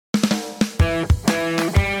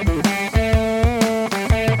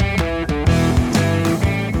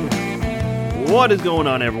What is going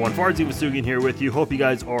on, everyone? Farzi Vasugian here with you. Hope you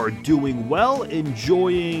guys are doing well,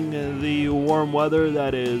 enjoying the warm weather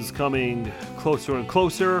that is coming closer and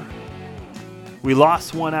closer. We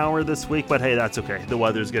lost 1 hour this week, but hey, that's okay. The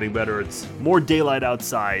weather's getting better. It's more daylight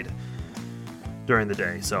outside during the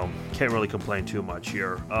day, so can't really complain too much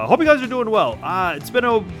here. Hope you guys are doing well. It's been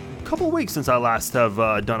a couple of weeks since I last have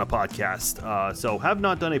done a podcast, so have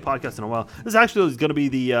not done a podcast in a while. This actually is going to be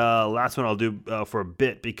the last one I'll do for a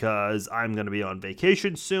bit because I'm going to be on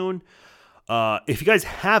vacation soon. If you guys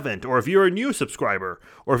haven't, or if you're a new subscriber,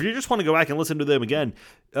 or if you just want to go back and listen to them again,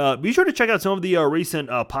 be sure to check out some of the recent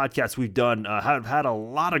podcasts we've done. Have had a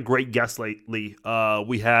lot of great guests lately.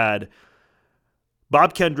 We had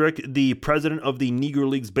Bob Kendrick, the president of the Negro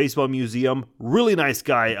Leagues Baseball Museum. Really nice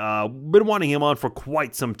guy. Been wanting him on for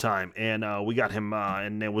quite some time, and we got him,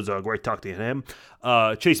 and it was a great talk to him.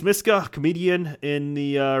 Chase Miska, comedian in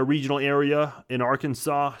the regional area in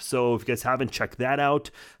Arkansas. So if you guys haven't checked that out,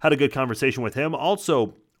 had a good conversation with him.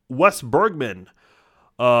 Also, Wes Bergman,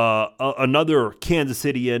 another Kansas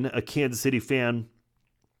Cityan, a Kansas City fan.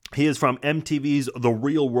 He is from MTV's The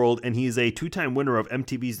Real World, and he's a two-time winner of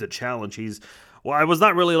MTV's The Challenge. Well, I was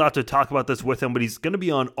not really allowed to talk about this with him, but he's going to be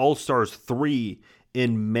on All Stars 3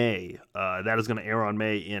 in May. That is going to air on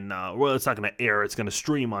May well, it's not going to air. It's going to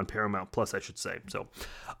stream on Paramount Plus, I should say. So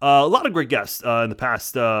a lot of great guests in the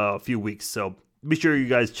past few weeks. So be sure you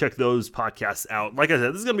guys check those podcasts out. Like I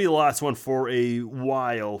said, this is going to be the last one for a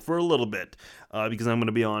while, for a little bit, because I'm going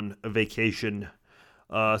to be on a vacation.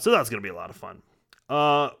 So that's going to be a lot of fun.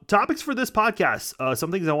 Topics for this podcast,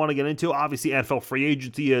 some things I want to get into. Obviously, NFL free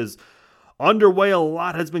agency is underway. A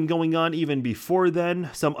lot has been going on even before then.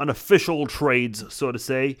 Some unofficial trades, so to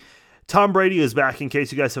say. Tom Brady is back, in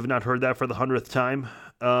case you guys have not heard that, for the 100th time.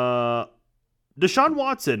 Deshaun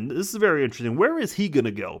Watson, this is very interesting. Where is he going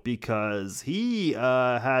to go? Because he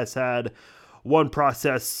has had one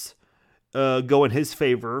process go in his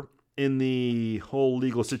favor in the whole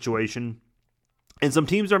legal situation. And some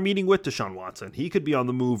teams are meeting with Deshaun Watson. He could be on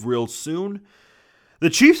the move real soon. The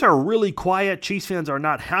Chiefs are really quiet. Chiefs fans are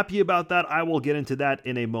not happy about that. I will get into that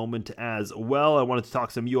in a moment as well. I wanted to talk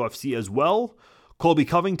some UFC as well. Colby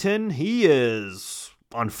Covington, he is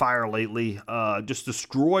on fire lately, just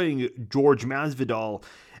destroying George Masvidal.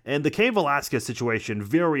 And the Cain Velasquez situation,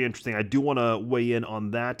 very interesting. I do want to weigh in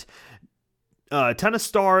on that. Tennis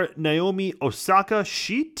star Naomi Osaka,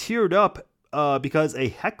 she teared up because a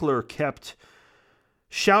heckler kept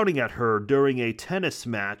shouting at her during a tennis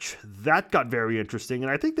match. That got very interesting,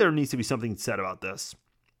 and I think there needs to be something said about this.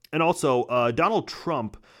 And also, Donald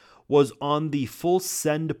Trump was on the Full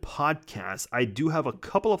Send podcast. I do have a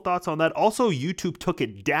couple of thoughts on that. Also, YouTube took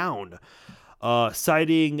it down,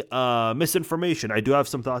 citing misinformation. I do have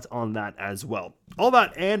some thoughts on that as well. All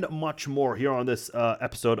that and much more here on this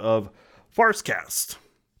episode of Farscast.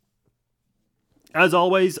 As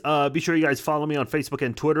always, be sure you guys follow me on Facebook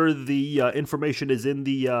and Twitter. The information is in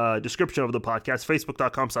the description of the podcast,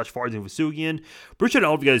 facebook.com/FarziVasugian. Appreciate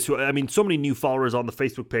all of you guys so many new followers on the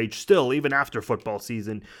Facebook page still, even after football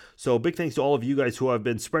season. So big thanks to all of you guys who have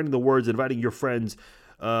been spreading the words, inviting your friends,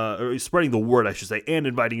 or spreading the word, I should say, and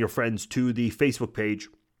inviting your friends to the Facebook page.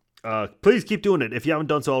 Please keep doing it if you haven't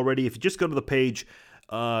done so already. If you just go to the page,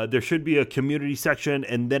 there should be a community section,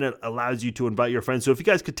 and then it allows you to invite your friends. So if you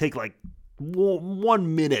guys could take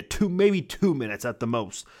 1 minute, maybe 2 minutes at the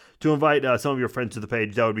most, to invite some of your friends to the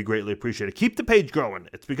page, that would be greatly appreciated. Keep the page growing.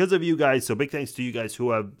 It's because of you guys, so big thanks to you guys who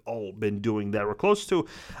have all been doing that. We're close to,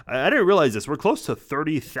 I didn't realize this, we're close to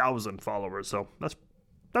 30,000 followers, so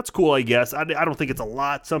that's cool, I guess. I don't think it's a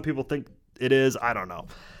lot. Some people think it is. I don't know.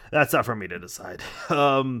 That's not for me to decide.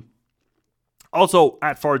 Also,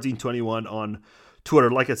 at Farzine21 on Twitter.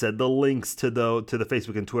 Like I said, the links to the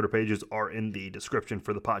Facebook and Twitter pages are in the description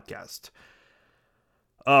for the podcast.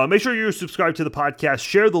 Make sure you subscribe to the podcast.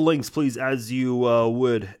 Share the links, please, as you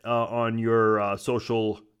would on your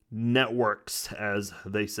social networks, as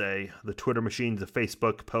they say. The Twitter machines, the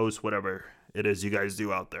Facebook posts, whatever it is you guys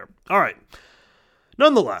do out there. All right.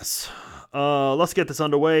 Nonetheless, let's get this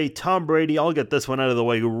underway. Tom Brady, I'll get this one out of the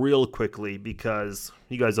way real quickly because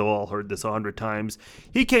you guys have all heard this 100 times.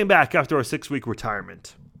 He came back after a 6-week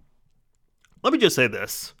retirement. Let me just say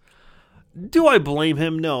this. Do I blame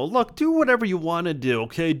him? No. Look, do whatever you want to do,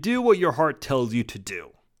 okay? Do what your heart tells you to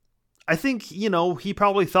do. I think, he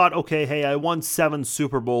probably thought, okay, hey, I won 7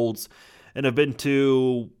 Super Bowls and have been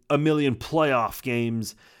to 1 million playoff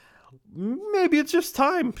games. Maybe it's just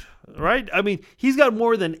time, right? I mean, he's got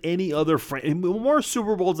more than any other more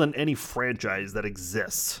Super Bowls than any franchise that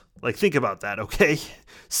exists. Think about that, okay?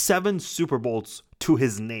 7 Super Bowls to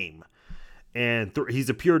his name. And he's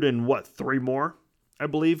appeared in, 3 more? I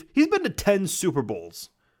believe. He's been to 10 Super Bowls.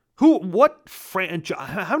 How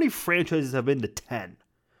many franchises have been to 10?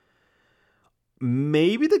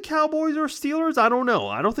 Maybe the Cowboys or Steelers? I don't know.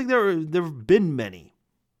 I don't think there have been many.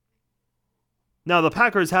 Now, the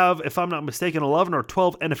Packers have, if I'm not mistaken, 11 or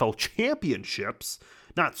 12 NFL championships.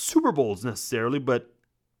 Not Super Bowls necessarily, but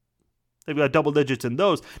they've got double digits in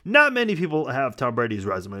those. Not many people have Tom Brady's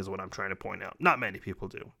resume is what I'm trying to point out. Not many people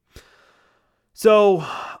do. So,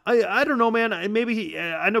 I don't know, man. I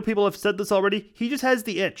know people have said this already. He just has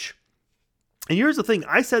the itch. And here's the thing.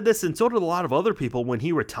 I said this, and so did a lot of other people when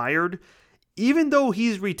he retired. Even though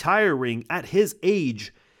he's retiring at his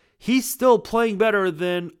age, he's still playing better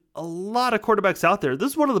than a lot of quarterbacks out there.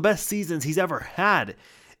 This is one of the best seasons he's ever had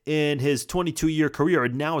in his 22-year career,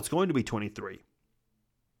 and now it's going to be 23.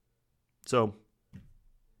 So,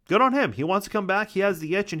 good on him. He wants to come back. He has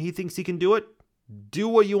the itch, and he thinks he can do it. Do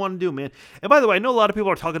what you want to do, man. And by the way, I know a lot of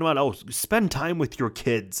people are talking about, spend time with your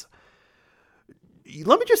kids.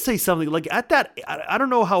 Let me just say something. Like at that, I don't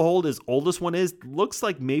know how old his oldest one is. Looks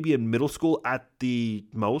like maybe in middle school at the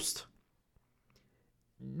most.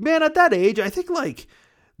 Man, at that age, I think like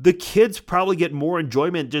the kids probably get more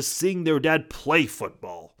enjoyment just seeing their dad play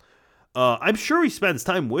football. I'm sure he spends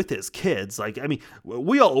time with his kids. Like, I mean,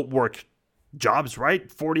 we all work jobs, right?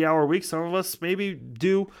 40-hour weeks. Some of us maybe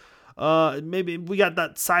do. Maybe we got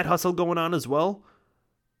that side hustle going on as well.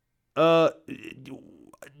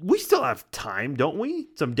 We still have time, don't we?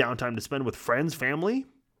 Some downtime to spend with friends, family.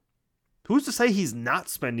 Who's to say he's not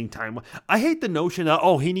spending time? I hate the notion that,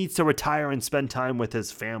 he needs to retire and spend time with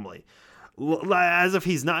his family. As if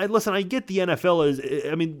he's not. Listen, I get the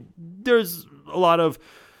NFL there's a lot of,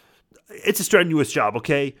 it's a strenuous job,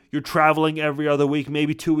 okay? You're traveling every other week,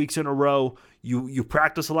 maybe 2 weeks in a row. You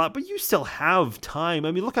practice a lot, but you still have time.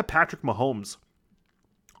 I mean, look at Patrick Mahomes.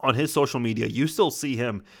 On his social media, you still see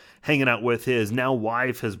him hanging out with his now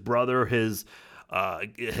wife, his brother, his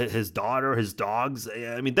daughter, his dogs.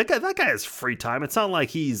 I mean, that guy has free time. It's not like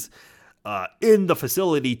he's in the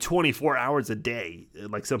facility 24 hours a day,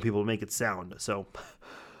 like some people make it sound. So,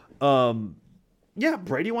 yeah,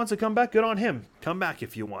 Brady wants to come back. Good on him. Come back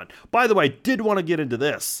if you want. By the way, I did want to get into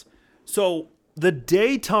this. So, the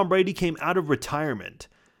day Tom Brady came out of retirement,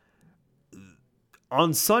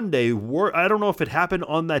 on Sunday, I don't know if it happened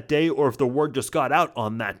on that day or if the word just got out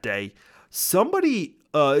on that day. Somebody,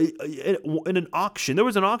 in an auction, there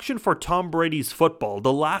was an auction for Tom Brady's football,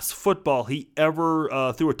 the last football he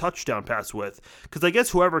ever threw a touchdown pass with. Because I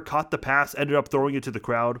guess whoever caught the pass ended up throwing it to the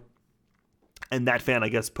crowd. And that fan, I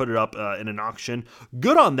guess, put it up in an auction.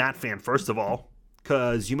 Good on that fan, first of all,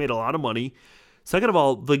 because you made a lot of money. Second of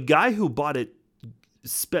all, the guy who bought it,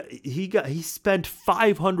 he spent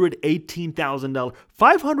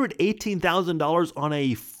 $518,000 on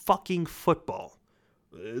a fucking football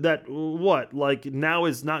that now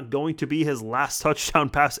is not going to be his last touchdown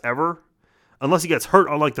pass ever, unless he gets hurt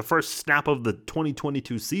on like the first snap of the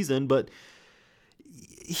 2022 season. But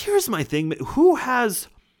here's my thing: who has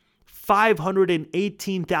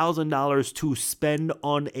 $518,000 to spend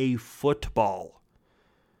on a football?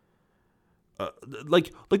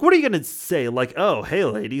 Like, what are you gonna say? Like, oh, hey,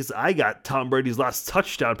 ladies, I got Tom Brady's last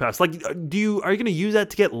touchdown pass. Like, are you gonna use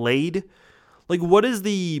that to get laid? Like, what is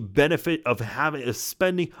the benefit of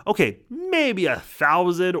spending? Okay, maybe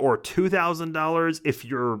 $1,000 or $2,000 if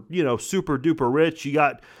you're, super duper rich. You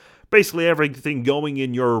got basically everything going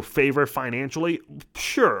in your favor financially.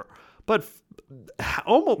 Sure, but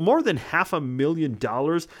almost more than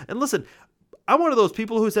 $500,000. And listen, I'm one of those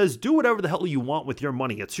people who says, do whatever the hell you want with your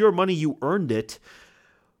money. It's your money. You earned it.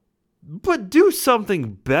 But do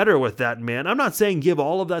something better with that, man. I'm not saying give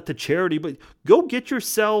all of that to charity, but go get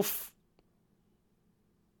yourself,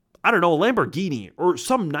 I don't know, a Lamborghini or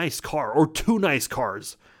some nice car or 2 nice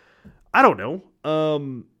cars. I don't know.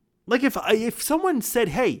 Like if someone said,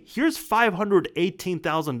 hey, here's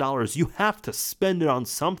 $518,000, you have to spend it on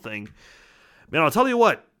something. Man, I'll tell you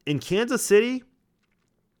what, in Kansas City,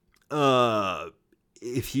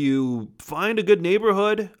 if you find a good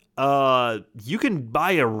neighborhood, you can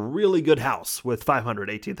buy a really good house with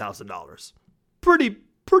 $518,000. Pretty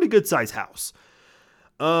good size house.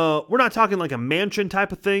 We're not talking like a mansion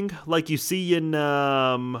type of thing, like you see in,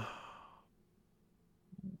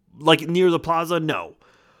 like near the plaza. No.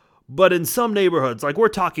 But in some neighborhoods, like we're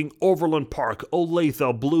talking Overland Park,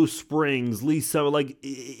 Olathe, Blue Springs, Lisa, like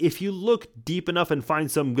if you look deep enough and find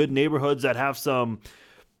some good neighborhoods that have some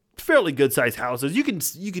fairly good sized houses, you can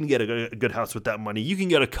get a good house with that money. You can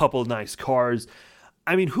get a couple nice cars.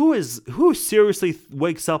 I mean, who seriously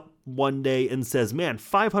wakes up one day and says, man,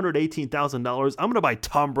 $518,000, I'm going to buy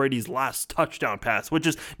Tom Brady's last touchdown pass, which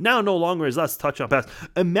is now no longer his last touchdown pass.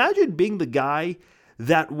 Imagine being the guy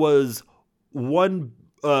that was one,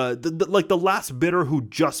 like the last bidder who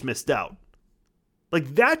just missed out.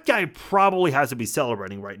 Like, that guy probably has to be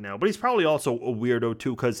celebrating right now, but he's probably also a weirdo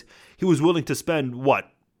too, because he was willing to spend, what,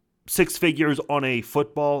 6 figures on a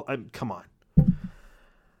football? Come on.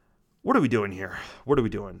 What are we doing here? What are we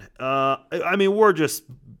doing? I mean,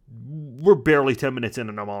 we're barely 10 minutes in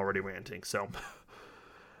and I'm already ranting, so.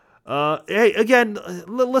 Hey, again,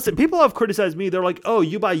 listen, people have criticized me. They're like, oh,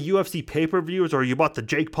 you buy UFC pay-per-views or you bought the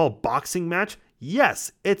Jake Paul boxing match?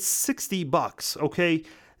 Yes, it's $60, okay?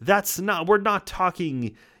 We're not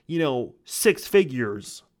talking, 6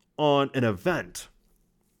 figures on an event.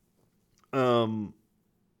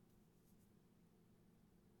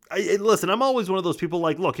 Listen, I'm always one of those people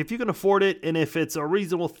like, look, if you can afford it and if it's a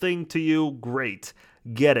reasonable thing to you, great.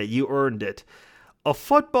 Get it. You earned it. A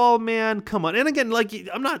football, man, come on. And again, like,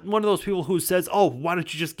 I'm not one of those people who says, oh, why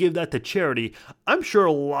don't you just give that to charity? I'm sure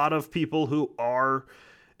a lot of people who are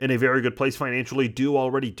in a very good place financially do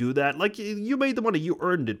already do that. Like, you made the money, you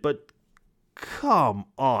earned it, but come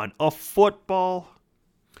on, a football?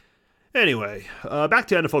 Anyway, back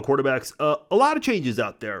to NFL quarterbacks. A lot of changes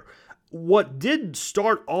out there. What did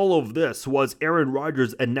start all of this was Aaron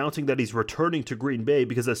Rodgers announcing that he's returning to Green Bay,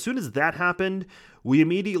 because as soon as that happened, we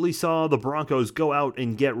immediately saw the Broncos go out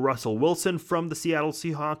and get Russell Wilson from the Seattle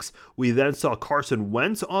Seahawks. We then saw Carson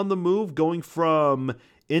Wentz on the move, going from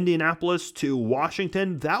Indianapolis to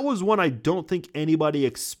Washington. That was one I don't think anybody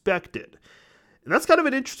expected. And that's kind of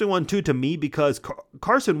an interesting one too to me, because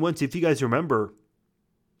Carson Wentz, if you guys remember,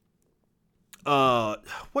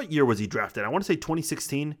 what year was he drafted? I want to say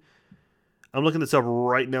 2016. I'm looking this up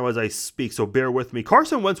right now as I speak, so bear with me.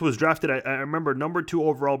 Carson Wentz was drafted, I remember, number 2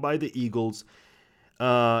 overall by the Eagles.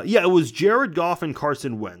 It was Jared Goff and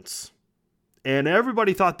Carson Wentz. And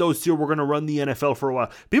everybody thought those two were going to run the NFL for a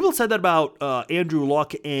while. People said that about Andrew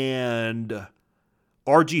Luck and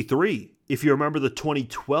RG3, if you remember the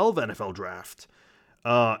 2012 NFL draft.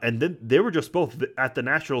 And then they were just both at the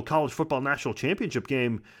National College Football National Championship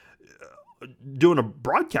game doing a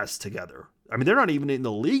broadcast together. I mean, they're not even in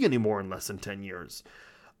the league anymore in less than 10 years.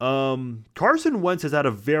 Carson Wentz has had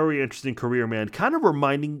a very interesting career, man. Kind of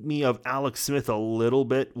reminding me of Alex Smith a little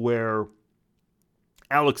bit, where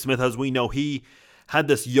Alex Smith, as we know, he had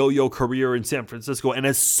this yo-yo career in San Francisco. And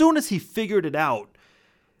as soon as he figured it out,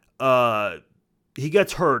 he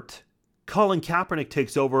gets hurt. Colin Kaepernick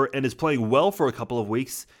takes over and is playing well for a couple of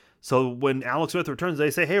weeks. So when Alex Smith returns,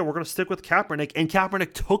 they say, hey, we're going to stick with Kaepernick. And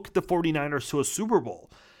Kaepernick took the 49ers to a Super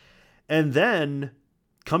Bowl. And then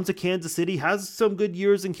comes to Kansas City, has some good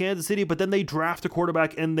years in Kansas City, but then they draft a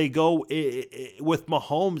quarterback and they go with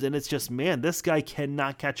Mahomes. And it's just, man, this guy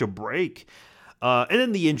cannot catch a break. And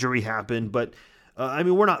then the injury happened. But, I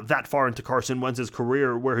mean, we're not that far into Carson Wentz's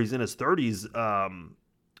career where he's in his 30s.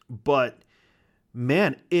 But,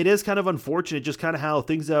 man, it is kind of unfortunate just kind of how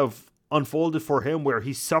things have unfolded for him, where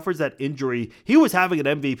he suffers that injury. He was having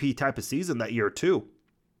an MVP type of season that year too.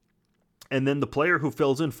 And then the player who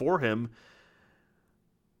fills in for him,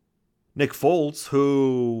 Nick Foles,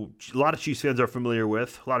 who a lot of Chiefs fans are familiar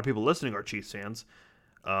with, a lot of people listening are Chiefs fans,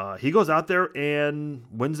 he goes out there and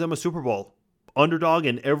wins them a Super Bowl. Underdog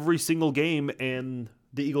in every single game, and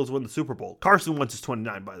the Eagles win the Super Bowl. Carson Wentz is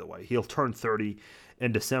 29, by the way. He'll turn 30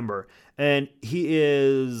 in December. And he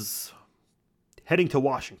is heading to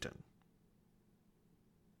Washington.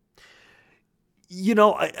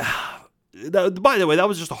 By the way, that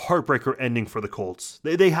was just a heartbreaker ending for the Colts.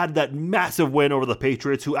 They had that massive win over the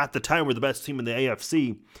Patriots, who at the time were the best team in the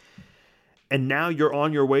AFC. And now you're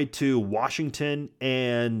on your way to Washington,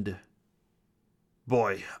 and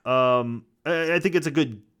boy, I think it's a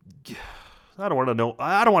good. I don't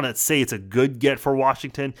want to say it's a good get for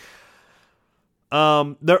Washington.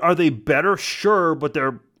 Are they better? Sure, but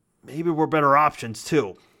maybe we're better options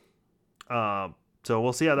too. So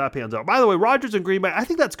we'll see how that pans out. By the way, Rodgers and Green Bay, I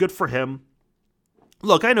think that's good for him.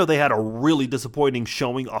 Look, I know they had a really disappointing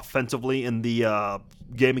showing offensively in the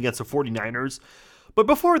game against the 49ers. But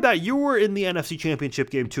before that, you were in the NFC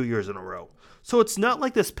Championship game 2 years in a row. So it's not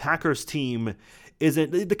like this Packers team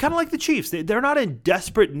isn't, they're kind of like the Chiefs. They're not in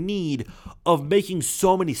desperate need of making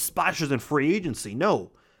so many splashes in free agency.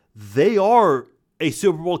 No, they are a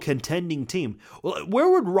Super Bowl contending team. Well, where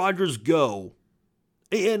would Rodgers go?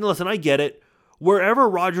 And listen, I get it. Wherever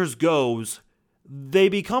Rodgers goes, they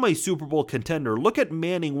become a Super Bowl contender. Look at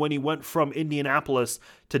Manning when he went from Indianapolis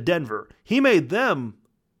to Denver. He made them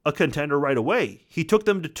a contender right away. He took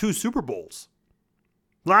them to 2 Super Bowls.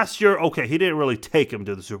 Last year, okay, he didn't really take him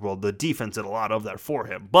to the Super Bowl. The defense did a lot of that for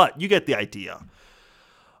him, but you get the idea.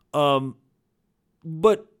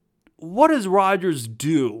 But what does Rodgers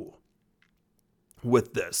do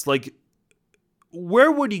with this? Like,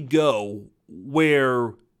 where would he go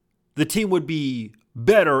where the team would be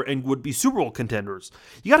better and would be Super Bowl contenders?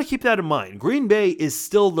 You got to keep that in mind. Green Bay is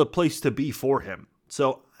still the place to be for him.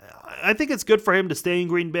 So I think it's good for him to stay in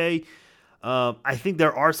Green Bay. I think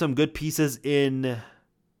there are some good pieces in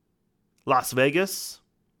Las Vegas.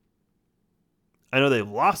 I know they've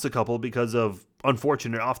lost a couple because of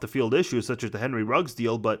unfortunate off-the-field issues such as the Henry Ruggs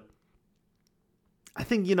deal, but I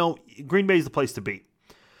think, Green Bay is the place to be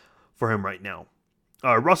for him right now.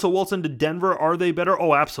 Russell Wilson to Denver, are they better?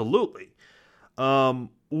 Oh, absolutely.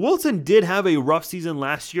 Wilson did have a rough season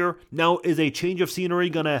last year. Now, is a change of scenery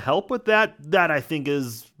going to help with that? That, I think,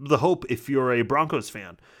 is the hope if you're a Broncos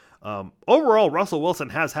fan. Overall, Russell Wilson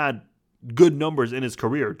has had good numbers in his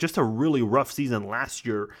career. Just a really rough season last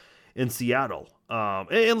year in Seattle.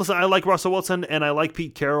 And listen, I like Russell Wilson and I like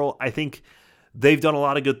Pete Carroll. I think they've done a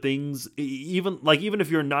lot of good things. Even if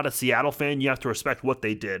you're not a Seattle fan, you have to respect what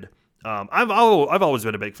they did. I've always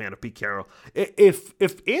been a big fan of Pete Carroll. If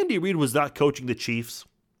Andy Reid was not coaching the Chiefs,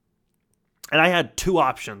 and I had two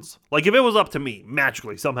options, like if it was up to me,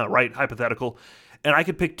 magically, somehow, right, hypothetical, and I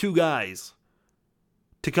could pick two guys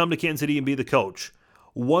to come to Kansas City and be the coach,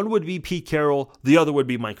 one would be Pete Carroll, the other would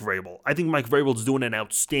be Mike Vrabel. I think Mike Vrabel's doing an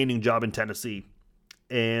outstanding job in Tennessee.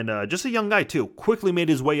 And just a young guy, too. Quickly made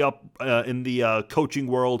his way up in the coaching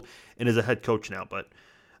world and is a head coach now. But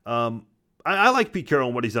I like Pete Carroll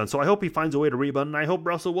and what he's done, so I hope he finds a way to rebound, and I hope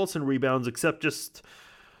Russell Wilson rebounds, except just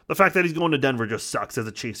the fact that he's going to Denver just sucks as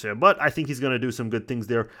a Chiefs fan. But I think he's going to do some good things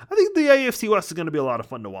there. I think the AFC West is going to be a lot of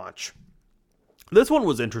fun to watch. This one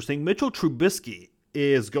was interesting. Mitchell Trubisky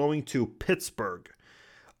is going to Pittsburgh.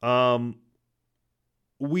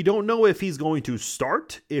 We don't know if he's going to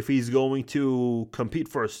start, if he's going to compete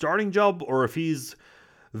for a starting job, or if he's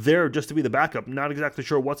there just to be the backup. Not exactly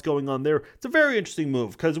sure what's going on there. It's a very interesting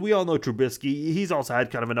move because we all know Trubisky. He's also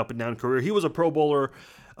had kind of an up and down career. He was a Pro Bowler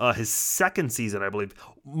his second season, I believe.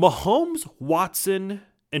 Mahomes, Watson,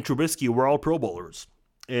 and Trubisky were all Pro Bowlers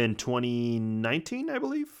in 2019, I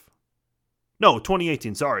believe. No,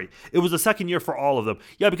 2018, sorry. It was the second year for all of them.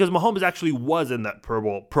 Yeah, because Mahomes actually was in that Pro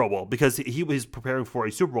Bowl because he was preparing for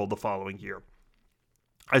a Super Bowl the following year.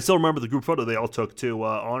 I still remember the group photo they all took to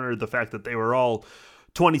honor the fact that they were all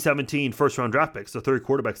 2017 first-round draft picks, the third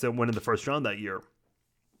quarterbacks that went in the first round that year.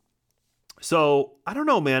 So, I don't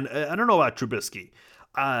know, man. I don't know about Trubisky.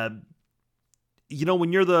 When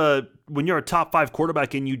you're a top 5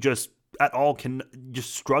 quarterback and you just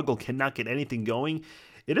struggle, cannot get anything going,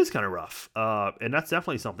 it is kind of rough, and that's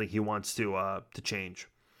definitely something he wants to change.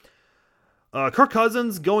 Kirk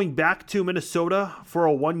Cousins going back to Minnesota for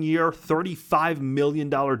a 1-year, $35 million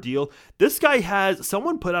deal. This guy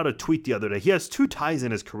someone put out a tweet the other day. He has 2 ties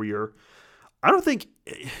in his career. I don't think,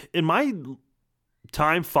 in my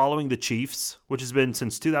time following the Chiefs, which has been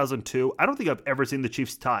since 2002, I don't think I've ever seen the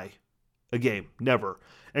Chiefs tie a game. Never.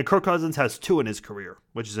 And Kirk Cousins has 2 in his career,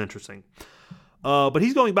 which is interesting. But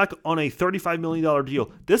he's going back on a $35 million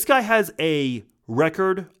deal. This guy has a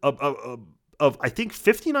record of I think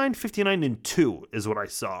 59-2 is what I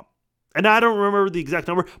saw. And I don't remember the exact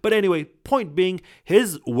number. But anyway, point being,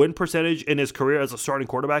 his win percentage in his career as a starting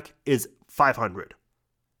quarterback is 500.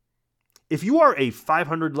 If you are a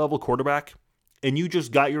 500 level quarterback and you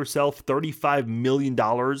just got yourself $35 million,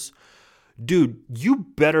 dude, you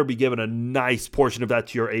better be giving a nice portion of that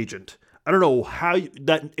to your agent. I don't know how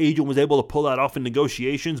that agent was able to pull that off in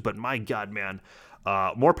negotiations, but my God, man,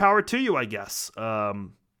 more power to you, I guess.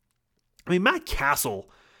 Matt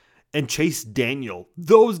Castle and Chase Daniel,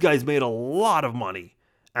 those guys made a lot of money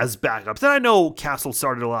as backups. And I know Castle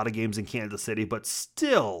started a lot of games in Kansas City, but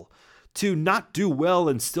still, to not do well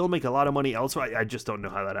and still make a lot of money elsewhere, I just don't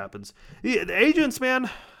know how that happens. The agents, man,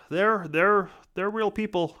 they're real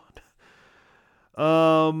people.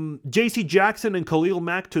 J.C. Jackson and Khalil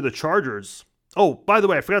Mack to the Chargers. Oh, by the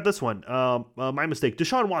way, I forgot this one. My mistake.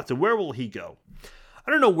 Deshaun Watson, where will he go?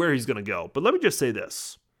 I don't know where he's going to go, but let me just say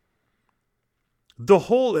this. The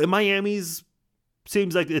whole Miami's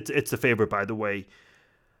seems like it's the favorite, by the way.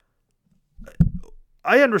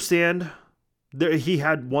 I understand that he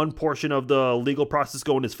had one portion of the legal process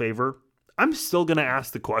go in his favor. I'm still going to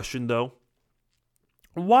ask the question, though.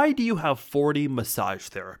 Why do you have 40 massage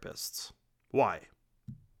therapists? Why?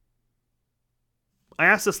 I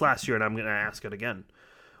asked this last year and I'm going to ask it again.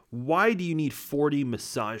 Why do you need 40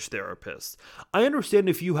 massage therapists? I understand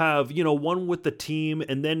if you have, one with the team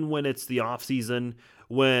and then when it's the off season,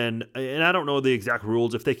 and I don't know the exact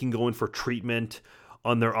rules, if they can go in for treatment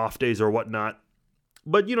on their off days or whatnot.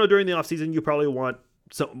 But, during the off season, you probably want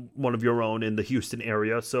one of your own in the Houston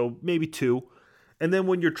area. So maybe 2. And then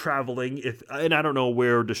when you're traveling, and I don't know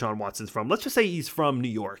where Deshaun Watson's from. Let's just say he's from New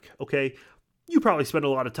York. Okay. you probably spend a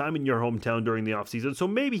lot of time in your hometown during the offseason. So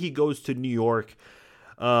maybe he goes to New York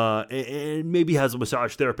and maybe has a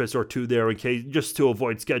massage therapist or two there in case, just to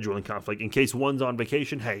avoid scheduling conflict. In case one's on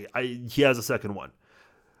vacation, hey, he has a second one.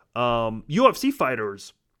 UFC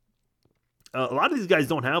fighters, a lot of these guys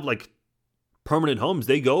don't have like permanent homes.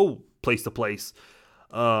 They go place to place.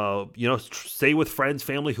 Stay with friends,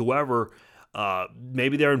 family, whoever.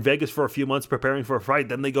 Maybe they're in Vegas for a few months preparing for a fight.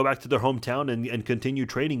 Then they go back to their hometown and continue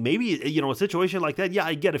training. Maybe, a situation like that. Yeah,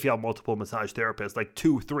 I get if you have multiple massage therapists, like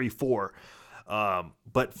 2, 3, 4.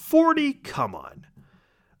 But 40, come on.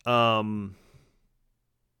 I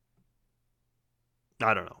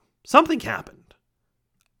don't know. Something happened.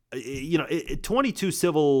 22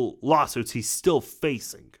 civil lawsuits he's still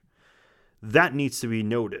facing. That needs to be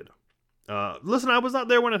noted. Listen, I was not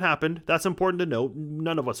there when it happened. That's important to note.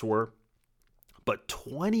 None of us were. But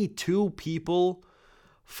 22 people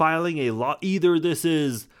filing a law. Either this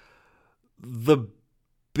is the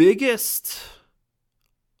biggest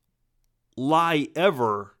lie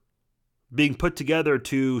ever being put together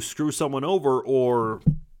to screw someone over, or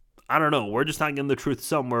I don't know. We're just not getting the truth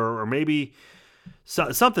somewhere, or maybe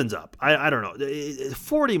something's up. I don't know.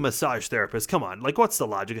 40 massage therapists. Come on. Like, what's the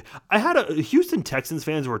logic? I had Houston Texans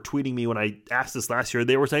fans were tweeting me when I asked this last year.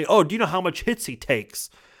 They were saying, oh, do you know how much hits he takes?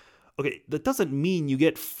 Okay, that doesn't mean you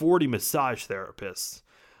get 40 massage therapists.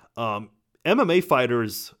 MMA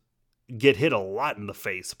fighters get hit a lot in the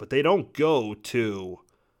face, but they don't go to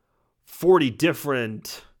 40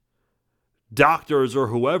 different doctors or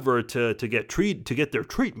whoever to get their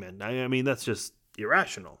treatment. I mean, that's just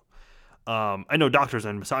irrational. I know doctors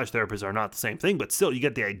and massage therapists are not the same thing, but still, you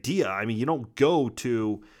get the idea. I mean, you don't go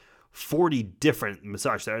to 40 different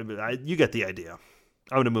massage therapists. You get the idea.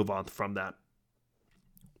 I'm going to move on from that.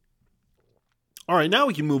 All right, now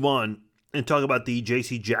we can move on and talk about the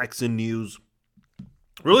J.C. Jackson news.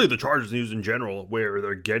 Really, the Chargers news in general, where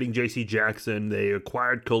they're getting J.C. Jackson. They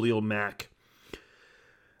acquired Khalil Mack.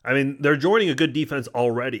 I mean, they're joining a good defense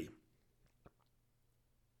already.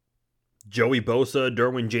 Joey Bosa,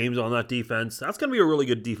 Derwin James on that defense. That's going to be a really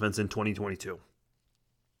good defense in 2022.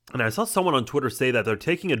 And I saw someone on Twitter say that they're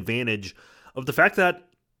taking advantage of the fact that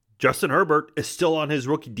Justin Herbert is still on his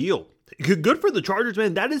rookie deal. Good for the Chargers,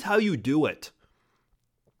 man. That is how you do it.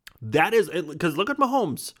 That is, because look at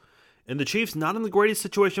Mahomes and the Chiefs, not in the greatest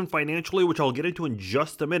situation financially, which I'll get into in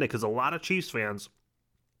just a minute, because a lot of Chiefs fans,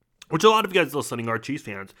 which a lot of you guys listening are Chiefs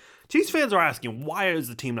fans. Chiefs fans are asking, why is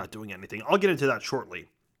the team not doing anything? I'll get into that shortly.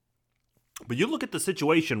 But you look at the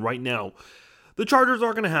situation right now, the Chargers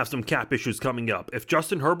are going to have some cap issues coming up. If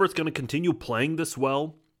Justin Herbert's going to continue playing this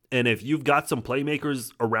well, and if you've got some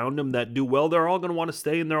playmakers around him that do well, they're all going to want to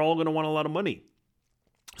stay, and they're all going to want a lot of money.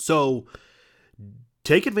 So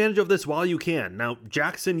take advantage of this while you can. Now,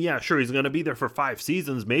 Jackson, yeah, sure, he's going to be there for 5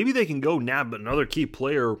 seasons. Maybe they can go nab another key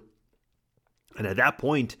player. And at that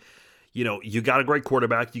point, you got a great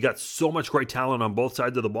quarterback. You got so much great talent on both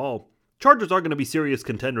sides of the ball. Chargers are going to be serious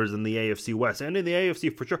contenders in the AFC West and in the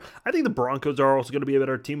AFC for sure. I think the Broncos are also going to be a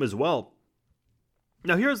better team as well.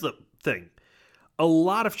 Now, here's the thing. A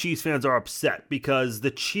lot of Chiefs fans are upset because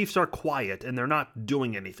the Chiefs are quiet and they're not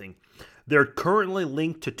doing anything. They're currently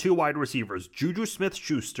linked to 2 wide receivers, Juju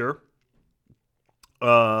Smith-Schuster,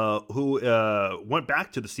 who went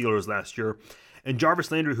back to the Steelers last year, and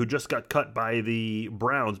Jarvis Landry, who just got cut by the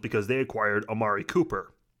Browns because they acquired Amari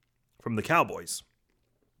Cooper from the Cowboys.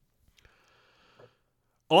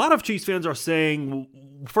 A lot of Chiefs fans are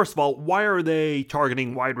saying, first of all, why are they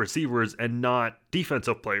targeting wide receivers and not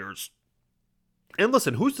defensive players? And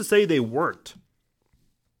listen, who's to say they weren't?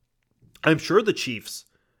 I'm sure the Chiefs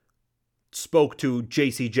spoke to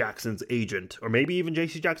J.C. Jackson's agent, or maybe even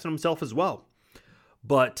J.C. Jackson himself as well.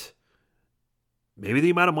 But maybe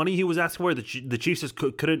the amount of money he was asking for, the Chiefs just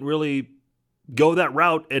couldn't really go that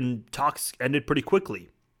route, and talks ended pretty quickly.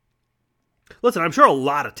 Listen, I'm sure a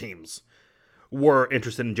lot of teams were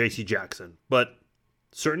interested in J.C. Jackson, but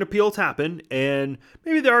certain appeals happen, and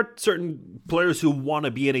maybe there are certain players who want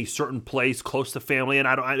to be in a certain place close to family, and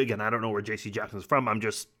I don't know where J.C. Jackson's from. I'm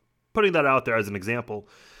just putting that out there as an example.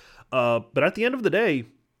 But at the end of the day,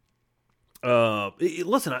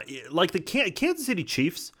 listen, like the Kansas City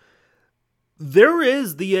Chiefs, there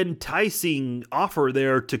is the enticing offer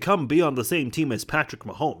there to come be on the same team as Patrick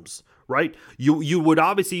Mahomes, right? You would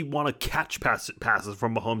obviously want to catch passes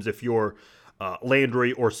from Mahomes if you're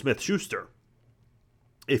Landry or Smith-Schuster.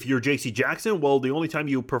 If you're J.C. Jackson, well, the only time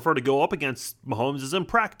you prefer to go up against Mahomes is in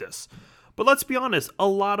practice. But let's be honest, a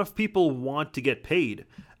lot of people want to get paid,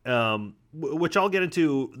 which I'll get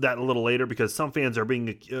into that a little later, because some fans are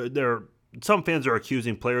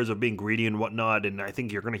accusing players of being greedy and whatnot, and I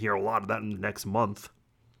think you're going to hear a lot of that in the next month.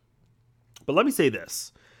 But let me say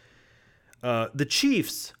this. The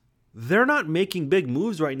Chiefs, they're not making big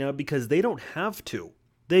moves right now because they don't have to.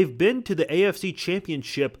 They've been to the AFC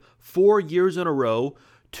Championship 4 years in a row,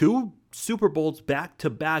 2 Super Bowls back to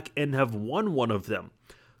back, and have won one of them.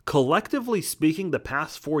 Collectively speaking, the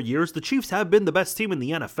past 4 years, the Chiefs have been the best team in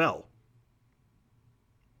the NFL.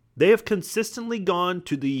 They have consistently gone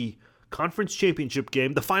to the conference championship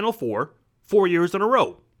game, the Final Four, 4 years in a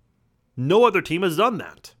row. No other team has done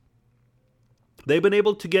that. They've been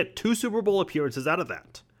able to get 2 Super Bowl appearances out of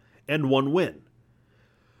that and 1 win.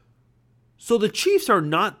 So the Chiefs are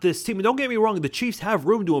not this team. And don't get me wrong, the Chiefs have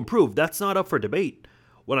room to improve. That's not up for debate.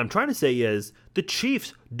 What I'm trying to say is the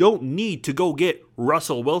Chiefs don't need to go get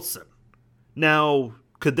Russell Wilson. Now,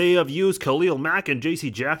 could they have used Khalil Mack and J.C.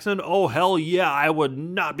 Jackson? Oh, hell yeah, I would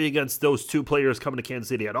not be against those 2 players coming to Kansas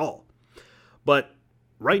City at all. But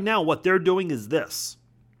right now, what they're doing is this.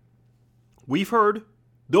 The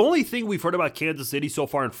only thing we've heard about Kansas City so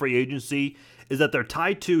far in free agency is that they're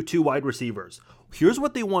tied to 2 wide receivers. Here's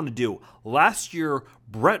what they want to do. Last year,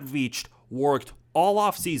 Brett Veach worked all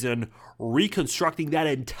offseason reconstructing that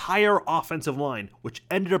entire offensive line, which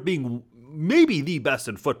ended up being maybe the best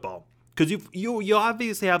in football. Because you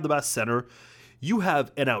obviously have the best center. You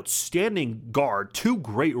have an outstanding guard, 2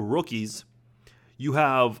 great rookies. You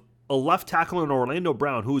have a left tackle in Orlando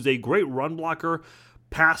Brown, who is a great run blocker.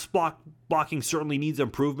 Pass blocking certainly needs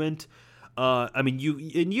improvement.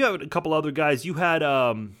 You have a couple other guys. You had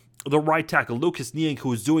the right tackle, Lucas Niang, who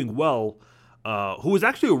was doing well, who was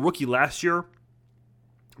actually a rookie last year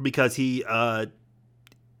because he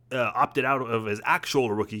opted out of his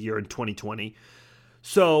actual rookie year in 2020.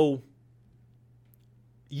 So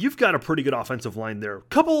you've got a pretty good offensive line there. A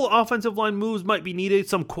couple offensive line moves might be needed.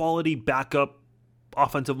 Some quality backup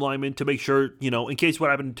offensive linemen to make sure, in case what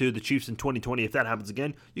happened to the Chiefs in 2020, if that happens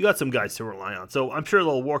again, you got some guys to rely on. So I'm sure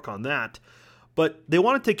they'll work on that. But they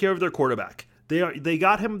want to take care of their quarterback. They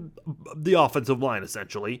got him the offensive line,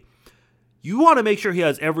 essentially. You want to make sure he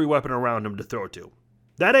has every weapon around him to throw to.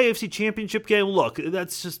 That AFC Championship game, look,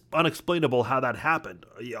 that's just unexplainable how that happened.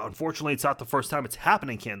 Unfortunately, it's not the first time it's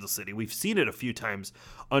happened in Kansas City. We've seen it a few times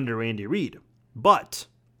under Andy Reid. But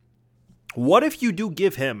what if you do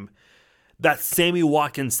give him that Sammy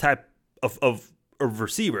Watkins type of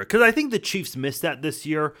receiver? Because I think the Chiefs missed that this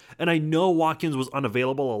year, and I know Watkins was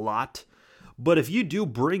unavailable a lot. But if you do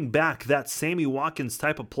bring back that Sammy Watkins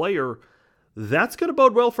type of player, that's going to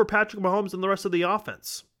bode well for Patrick Mahomes and the rest of the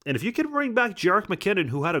offense. And if you can bring back Jerick McKinnon,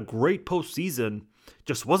 who had a great postseason,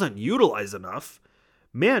 just wasn't utilized enough,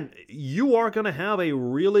 man, you are going to have a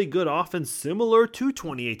really good offense similar to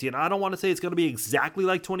 2018. I don't want to say it's going to be exactly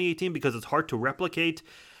like 2018 because it's hard to replicate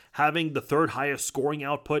having the 3rd highest scoring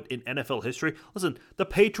output in NFL history. Listen, the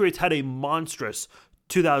Patriots had a monstrous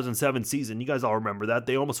 2007 season. You guys all remember that.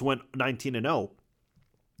 They almost went 19-0.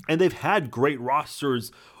 And they've had great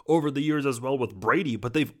rosters over the years as well with Brady,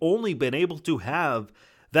 but they've only been able to have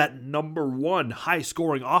that number 1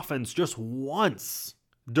 high-scoring offense just once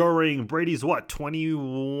during Brady's,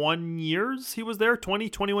 21 years he was there?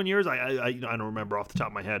 21 years? I don't remember off the top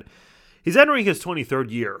of my head. He's entering his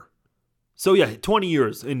 23rd year. So yeah, 20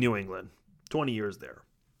 years in New England. 20 years there.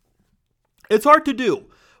 It's hard to do,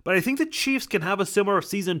 but I think the Chiefs can have a similar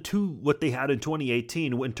season to what they had in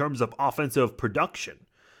 2018 in terms of offensive production.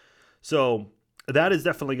 So that is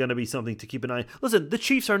definitely going to be something to keep an eye on. Listen, the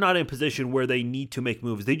Chiefs are not in a position where they need to make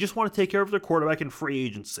moves. They just want to take care of their quarterback in free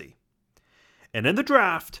agency. And in the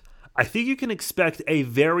draft, I think you can expect a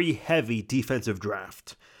very heavy defensive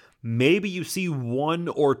draft. Maybe you see 1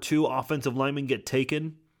 or 2 offensive linemen get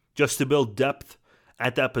taken just to build depth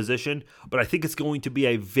at that position. But I think it's going to be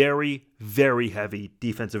a very, very heavy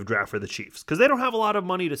defensive draft for the Chiefs because they don't have a lot of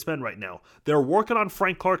money to spend right now. They're working on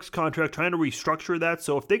Frank Clark's contract, trying to restructure that.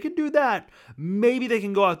 So if they can do that, maybe they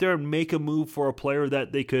can go out there and make a move for a player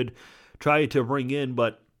that they could try to bring in.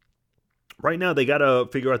 But right now, they got to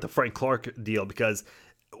figure out the Frank Clark deal because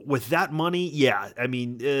with that money,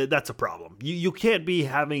 that's a problem. You can't be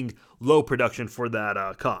having low production for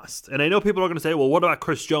that cost. And I know people are going to say, well, what about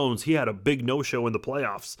Chris Jones? He had a big no-show in the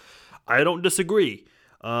playoffs. I don't disagree.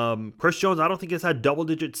 Chris Jones, I don't think has had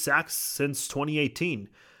double-digit sacks since 2018.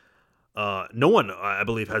 No one, I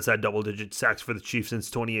believe, has had double-digit sacks for the Chiefs since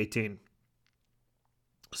 2018.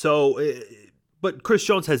 So, but Chris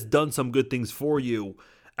Jones has done some good things for you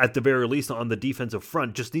at the very least on the defensive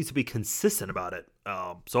front, just needs to be consistent about it.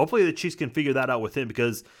 So hopefully the Chiefs can figure that out with him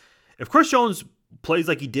because if Chris Jones plays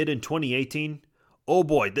like he did in 2018, oh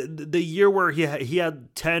boy, the year where he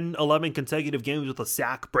had 10, 11 consecutive games with a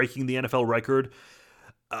sack, breaking the NFL record,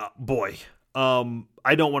 boy,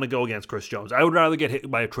 I don't want to go against Chris Jones. I would rather get hit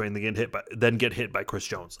by a train than get hit by Chris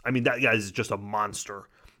Jones. I mean, that guy is just a monster.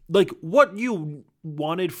 Like, what you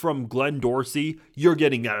wanted from Glenn Dorsey, you're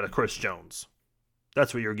getting out of Chris Jones.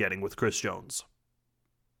 That's what you're getting with Chris Jones.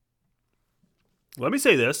 Let me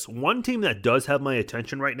say this. One team that does have my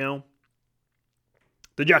attention right now,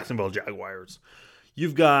 the Jacksonville Jaguars.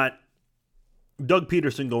 You've got Doug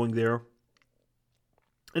Peterson going there.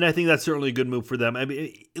 And I think that's certainly a good move for them. I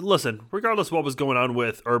mean, listen, regardless of what was going on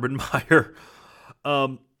with Urban Meyer,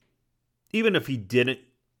 even if he didn't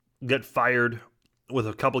get fired with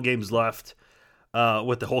a couple games left,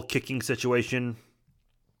 with the whole kicking situation,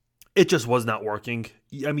 it just was not working.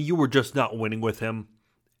 I mean, you were just not winning with him.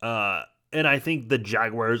 And I think the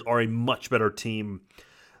Jaguars are a much better team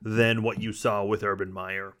than what you saw with Urban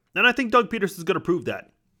Meyer. And I think Doug Peterson is going to prove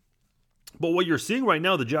that. But what you're seeing right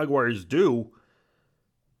now, the Jaguars do,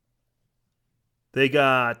 they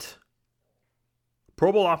got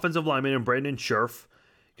Pro Bowl offensive lineman and Brandon Scherf.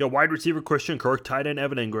 You got wide receiver Christian Kirk, tight end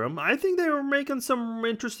Evan Ingram. I think they were making some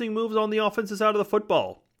interesting moves on the offensive side of the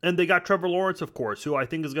football. And they got Trevor Lawrence, of course, who I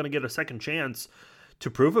think is going to get a second chance to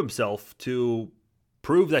prove himself, to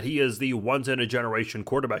prove that he is the once-in-a-generation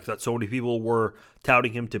quarterback that so many people were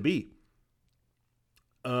touting him to be.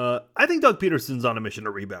 I think Doug Peterson's on a mission to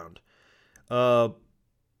rebound.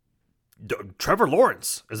 Trevor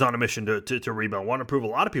Lawrence is on a mission to rebound. Want to prove a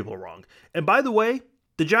lot of people wrong. And by the way,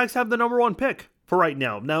 the Jags have the number one pick for right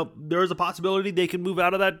now. Now, there is a possibility they can move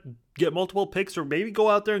out of that, get multiple picks, or maybe go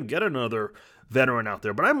out there and get another veteran out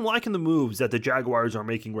there. But I'm liking the moves that the Jaguars are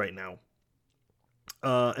making right now.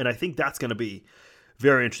 And I think that's going to be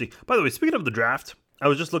very interesting. By the way, speaking of the draft, I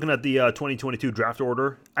was just looking at the 2022 draft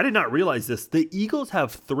order. I did not realize this. The Eagles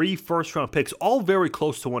have 3 first-round picks, all very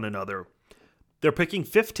close to one another. They're picking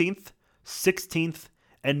 15th, 16th,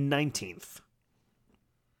 and 19th.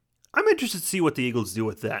 I'm interested to see what the Eagles do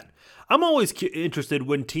with that. I'm always interested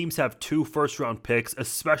when teams have 2 first-round picks,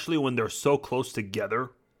 especially when they're so close together.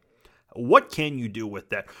 What can you do with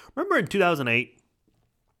that? Remember in 2008,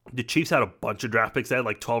 the Chiefs had a bunch of draft picks. They had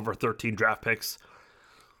like 12 or 13 draft picks.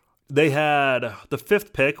 They had the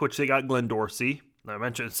 5th pick, which they got Glenn Dorsey. I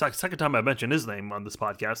mentioned second time I mentioned his name on this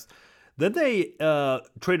podcast. Then they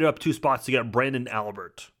traded up 2 spots to get Brandon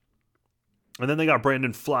Albert. And then they got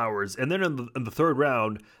Brandon Flowers. And then in the 3rd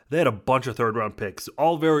round, they had a bunch of 3rd-round picks,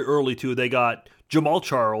 all very early, too. They got Jamal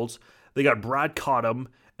Charles, they got Brad Cottam,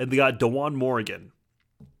 and they got DeJuan Morgan.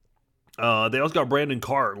 They also got Brandon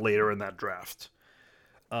Carr later in that draft.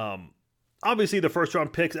 Obviously, the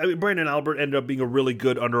first-round picks, I mean, Brandon Albert ended up being a really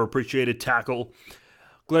good, underappreciated tackle.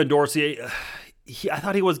 Glenn Dorsey, I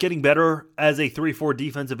thought he was getting better as a 3-4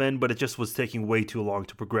 defensive end, but it just was taking way too long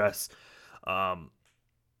to progress.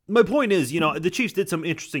 My point is, the Chiefs did some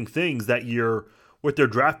interesting things that year with their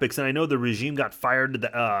draft picks, and I know the regime got fired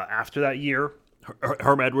after that year,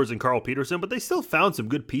 Herm Edwards and Carl Peterson, but they still found some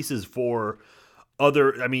good pieces for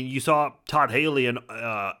you saw Todd Haley and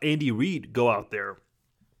Andy Reid go out there,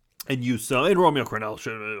 and and Romeo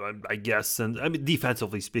Crennel, I guess, and I mean,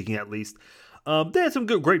 defensively speaking at least. They had some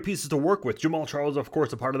great pieces to work with. Jamal Charles, of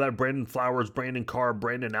course, a part of that. Brandon Flowers, Brandon Carr,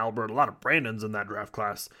 Brandon Albert, a lot of Brandons in that draft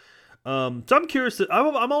class. So I'm curious.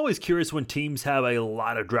 I'm always curious when teams have a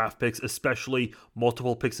lot of draft picks, especially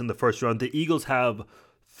multiple picks in the first round. The Eagles have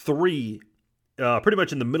 3, pretty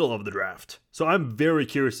much in the middle of the draft. So I'm very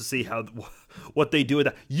curious to see what they do with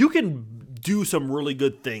that. You can do some really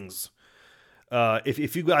good things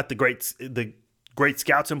if you got the great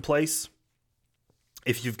scouts in place.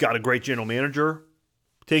 If you've got a great general manager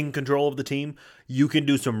taking control of the team, you can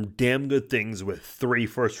do some damn good things with 3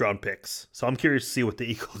 first-round picks. So I'm curious to see what the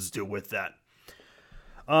Eagles do with that.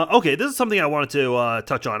 Okay, this is something I wanted to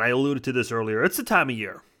touch on. I alluded to this earlier. It's the time of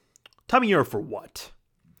year. Time of year for what?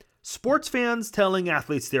 Sports fans telling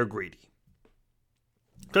athletes they're greedy.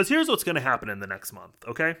 Because here's what's going to happen in the next month,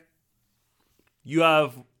 okay?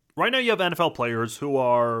 Right now you have NFL players who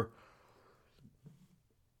are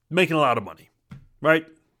making a lot of money, right?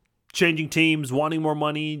 Changing teams, wanting more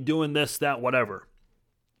money, doing this, that, whatever.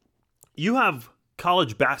 You have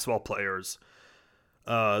college basketball players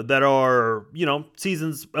that are,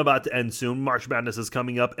 season's about to end soon. March Madness is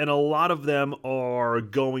coming up, and a lot of them are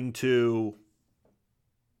going to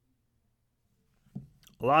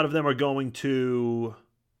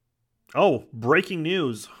Oh, breaking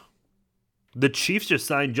news. The Chiefs just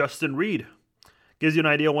signed Justin Reed. Gives you an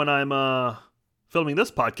idea when I'm filming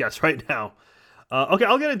this podcast right now. Okay,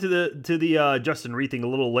 I'll get into the Justin Reed thing a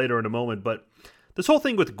little later in a moment, but this whole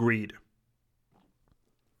thing with greed.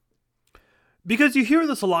 Because you hear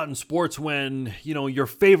this a lot in sports when, your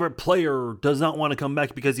favorite player does not want to come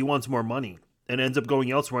back because he wants more money. and ends up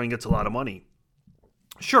going elsewhere and gets a lot of money.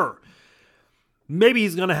 Sure, maybe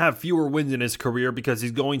he's going to have fewer wins in his career because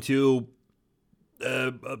he's going to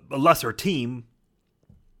a lesser team,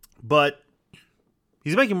 but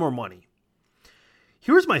he's making more money.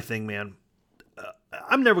 Here's my thing, man.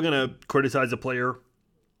 I'm never going to criticize a player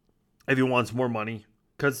if he wants more money,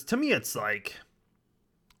 because to me it's like,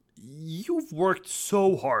 you've worked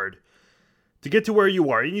so hard to get to where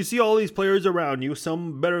you are, and you see all these players around you,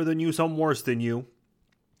 some better than you, some worse than you,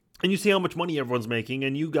 and you see how much money everyone's making,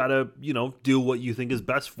 and you gotta, do what you think is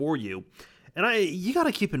best for you. And you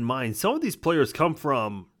gotta keep in mind, some of these players come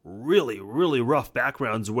from really, really rough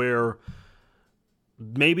backgrounds where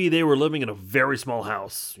maybe they were living in a very small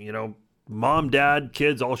house, mom, dad,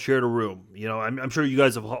 kids all shared a room. I'm sure you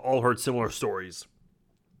guys have all heard similar stories,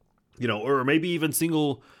 or maybe even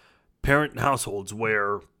single parent households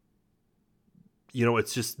where,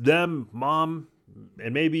 it's just them, mom,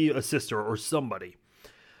 and maybe a sister or somebody.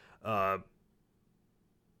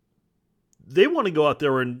 They want to go out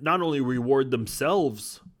there and not only reward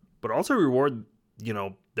themselves, but also reward,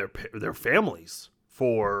 their families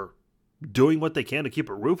for doing what they can to keep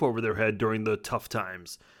a roof over their head during the tough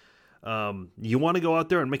times. You want to go out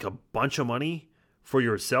there and make a bunch of money for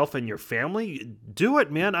yourself and your family? Do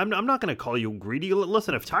it, man. I'm not going to call you greedy.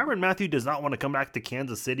 Listen, if Tyrann Mathieu does not want to come back to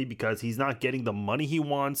Kansas City because he's not getting the money he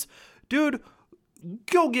wants, dude,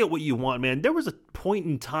 go get what you want, man. There was a point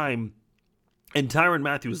in time in Tyrann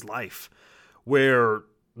Mathieu's life where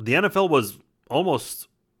the NFL was almost,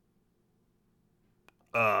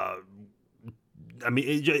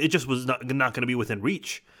 it just was not going to be within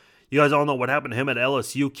reach. You guys all know what happened to him at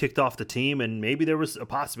LSU, kicked off the team, and maybe there was a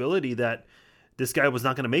possibility that this guy was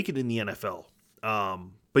not going to make it in the NFL.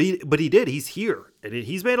 But he did. He's here. And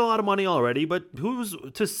he's made a lot of money already, but who's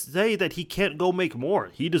to say that he can't go make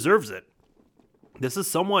more? He deserves it. This is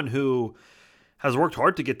someone who has worked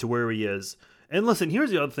hard to get to where he is. And listen,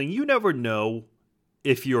 here's the other thing. You never know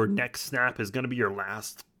if your next snap is going to be your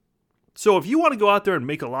last. So if you want to go out there and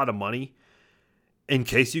make a lot of money in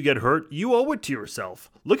case you get hurt, you owe it to yourself.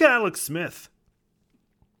 Look at Alex Smith.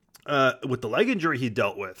 With the leg injury he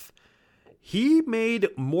dealt with, he made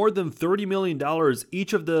more than $30 million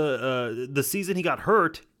each of the season he got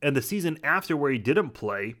hurt and the season after where he didn't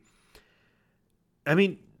play. I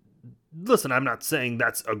mean, listen, I'm not saying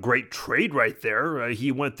that's a great trade right there.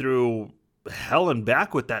 He went through hell and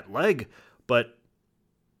back with that leg, but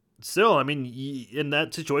still, I mean, in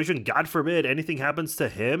that situation, God forbid anything happens to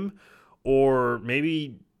him, or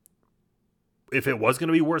maybe if it was going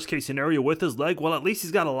to be worst case scenario with his leg, well, at least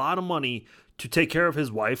he's got a lot of money to take care of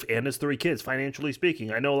his wife and his 3 kids, financially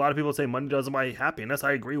speaking. I know a lot of people say money doesn't buy happiness.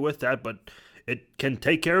 I agree with that, but it can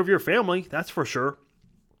take care of your family, that's for sure.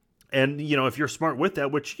 And, if you're smart with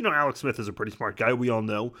that, which, Alex Smith is a pretty smart guy, we all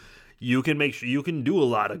know, you can make sure you can do a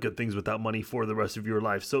lot of good things with that money for the rest of your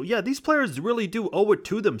life. So, yeah, these players really do owe it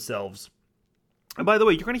to themselves. And by the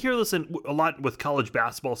way, you're going to hear this a lot with college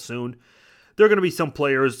basketball soon. There are going to be some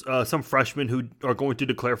players, some freshmen who are going to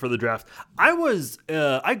declare for the draft.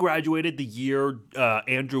 I graduated the year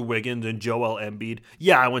Andrew Wiggins and Joel Embiid.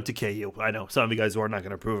 Yeah, I went to KU. I know some of you guys who are not going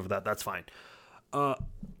to approve of that. That's fine.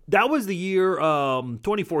 That was the year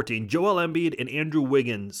 2014. Joel Embiid and Andrew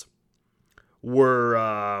Wiggins were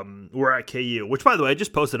at KU. Which, by the way, I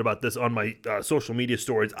just posted about this on my social media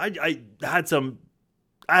stories. I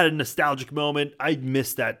had a nostalgic moment. I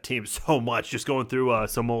missed that team so much, just going through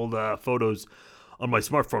some old photos on my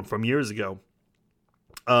smartphone from years ago.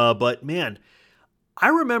 But man, I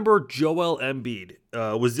remember Joel Embiid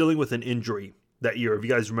was dealing with an injury that year, if you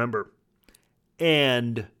guys remember.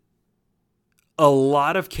 And a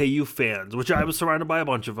lot of KU fans, which I was surrounded by a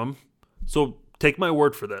bunch of them, so take my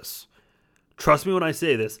word for this. Trust me when I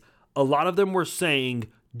say this. A lot of them were saying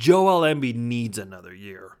Joel Embiid needs another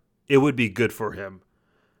year. It would be good for him.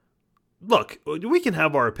 Look, we can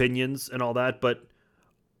have our opinions and all that, but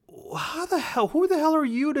who the hell are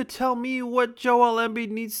you to tell me what Joel Embiid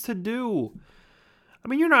needs to do? I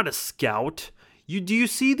mean, you're not a scout. Do you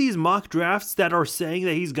see these mock drafts that are saying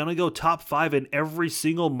that he's going to go top 5 in every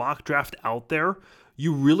single mock draft out there?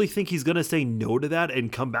 You really think he's going to say no to that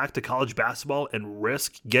and come back to college basketball and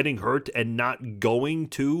risk getting hurt and not going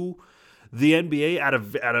to the NBA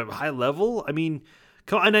at a high level? I mean,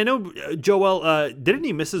 and I know Joel, didn't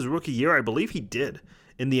he miss his rookie year? I believe he did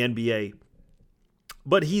in the NBA.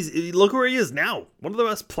 But look where he is now. One of the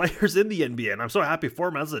best players in the NBA. And I'm so happy for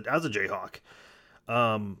him as a Jayhawk.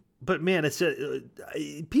 But man, it's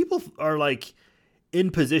people are like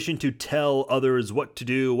in position to tell others what to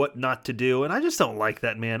do, what not to do. And I just don't like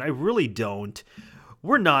that, man. I really don't.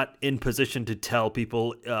 we're not in position to tell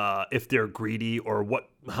people if they're greedy or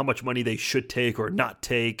how much money they should take or not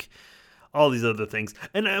take. All these other things.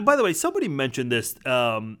 And by the way, somebody mentioned this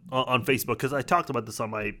on Facebook, because I talked about this on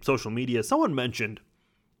my social media. Someone mentioned,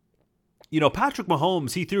 Patrick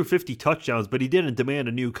Mahomes, he threw 50 touchdowns, but he didn't demand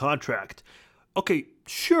a new contract. Okay,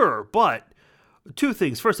 sure, but two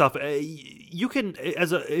things. First off, you can,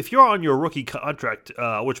 if you're on your rookie contract,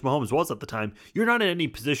 which Mahomes was at the time, you're not in any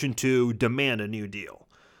position to demand a new deal.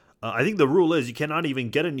 I think the rule is you cannot even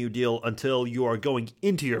get a new deal until you are going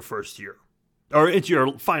into your first year. Or into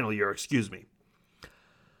your final year, excuse me.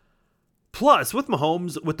 Plus, with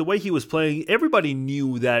Mahomes, with the way he was playing, everybody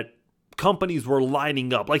knew that companies were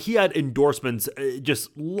lining up. Like, he had endorsements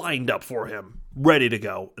just lined up for him, ready to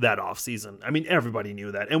go that offseason. I mean, everybody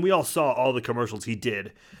knew that. And we all saw all the commercials he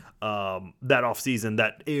did that offseason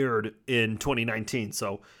that aired in 2019.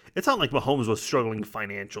 So it's not like Mahomes was struggling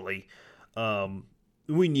financially.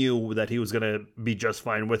 We knew that he was going to be just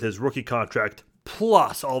fine with his rookie contract,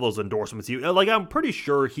 plus all those endorsements. I'm pretty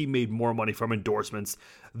sure he made more money from endorsements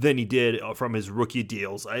than he did from his rookie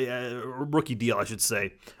deals. Rookie deal, I should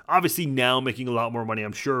say. Obviously, now making a lot more money.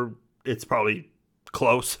 I'm sure it's probably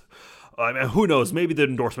close. I mean, who knows? Maybe the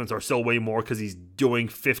endorsements are still way more because he's doing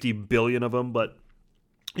 50 billion of them, but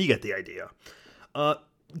you get the idea.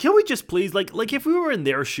 Can we just please, like if we were in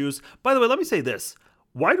their shoes? By the way, let me say this.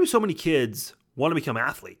 Why do so many kids want to become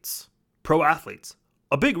athletes? Pro athletes?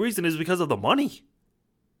 A big reason is because of the money.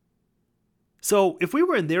 So if we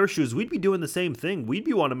were in their shoes, we'd be doing the same thing. We'd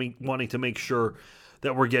be wanting to make sure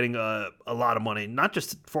that we're getting a lot of money, not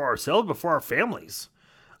just for ourselves, but for our families.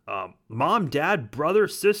 Mom, dad, brother,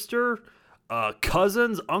 sister,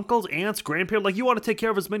 cousins, uncles, aunts, grandparents. Like, you want to take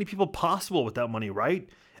care of as many people possible with that money, right?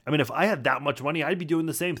 I mean, if I had that much money, I'd be doing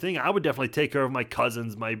the same thing. I would definitely take care of my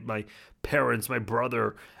cousins, my parents, my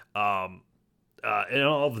brother, and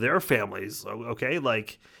all of their families, okay?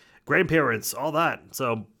 Like, grandparents, all that.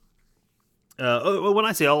 So, when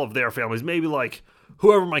I say all of their families, maybe like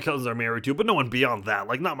whoever my cousins are married to, but no one beyond that.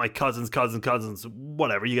 Like, not my cousins,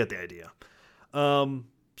 whatever. You get the idea.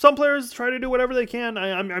 Some players try to do whatever they can.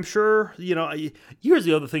 I'm sure, here's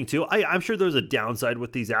the other thing too. I'm sure there's a downside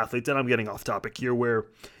with these athletes, and I'm getting off topic here, where,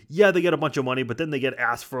 yeah, they get a bunch of money, but then they get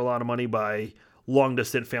asked for a lot of money by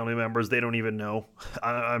long-distance family members they don't even know.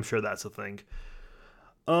 I'm sure that's a thing.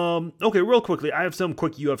 Okay, real quickly, I have some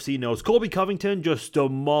quick UFC notes. Colby Covington just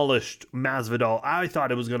demolished Masvidal. I thought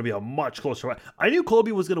it was going to be a much closer fight. I knew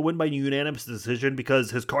Colby was going to win by unanimous decision because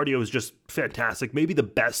his cardio is just fantastic, maybe the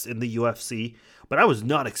best in the UFC, but I was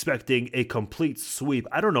not expecting a complete sweep.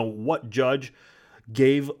 I don't know what judge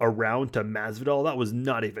gave a round to Masvidal. That was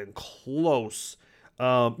not even close.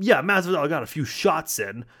 Masvidal got a few shots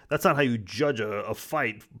in. That's not how you judge a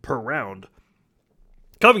fight per round.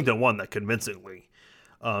 Covington won that convincingly.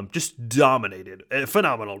 Just dominated.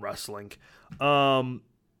 Phenomenal wrestling. I'll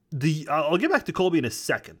get back to Colby in a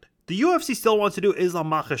second. The UFC still wants to do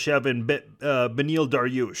Islam Makhachev and Beneil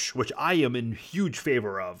Dariush, which I am in huge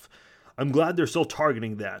favor of. I'm glad they're still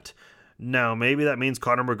targeting that. Now, maybe that means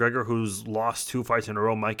Conor McGregor, who's lost 2 fights in a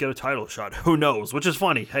row, might get a title shot. Who knows? Which is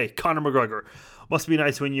funny. Hey, Conor McGregor. Must be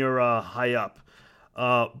nice when you're high up.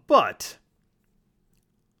 But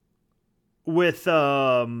with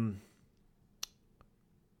Islam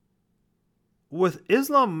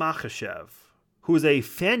Makhachev, who is a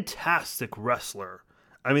fantastic wrestler.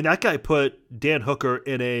 I mean, that guy put Dan Hooker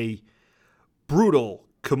in a brutal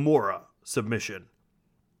Kimura submission.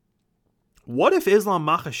 What if Islam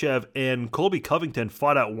Makhachev and Colby Covington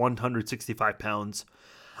fought at 165 pounds?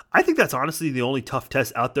 I think that's honestly the only tough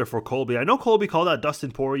test out there for Colby. I know Colby called out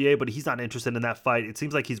Dustin Poirier, but he's not interested in that fight. It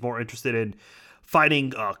seems like he's more interested in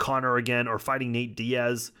fighting Conor again or fighting Nate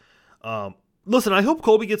Diaz. Listen, I hope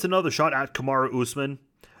Colby gets another shot at Kamaru Usman.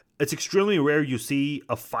 It's extremely rare you see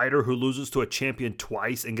a fighter who loses to a champion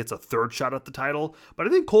twice and gets a third shot at the title. But I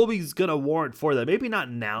think Colby's going to warrant for that. Maybe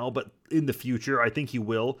not now, but in the future, I think he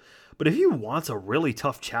will. But if he wants a really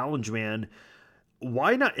tough challenge, man,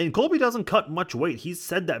 why not? And Colby doesn't cut much weight. He's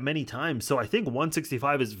said that many times. So I think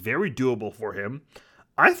 165 is very doable for him.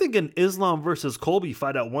 I think an Islam versus Colby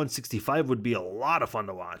fight at 165 would be a lot of fun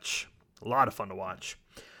to watch. One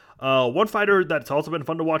fighter that's also been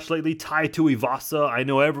fun to watch lately, Tai Tuivasa. I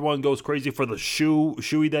know everyone goes crazy for the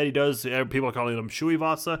shoey that he does. People are calling him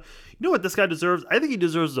Shuivasa. You know what this guy deserves? I think he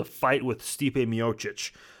deserves a fight with Stipe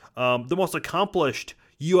Miocic, the most accomplished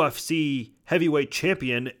UFC heavyweight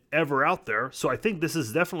champion ever out there. So I think this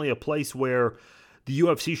is definitely a place where the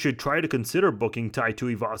UFC should try to consider booking Tai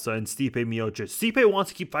Tuivasa and Stipe Miocic. Stipe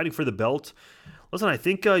wants to keep fighting for the belt. Listen, I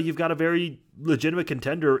think you've got a very legitimate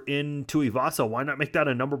contender in Tuivasa. Why not make that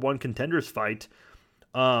a number one contenders fight?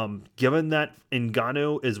 Given that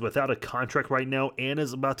Ngannou is without a contract right now and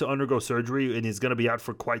is about to undergo surgery and is going to be out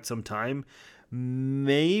for quite some time,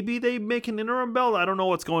 maybe they make an interim belt. I don't know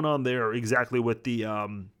what's going on there exactly with the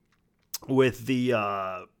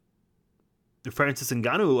Francis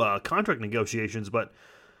Ngannou contract negotiations, but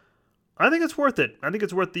I think it's worth it. I think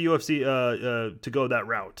it's worth the UFC to go that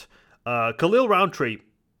route. Khalil Roundtree.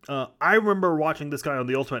 I remember watching this guy on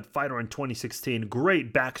The Ultimate Fighter in 2016.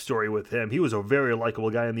 Great backstory with him. He was a very likable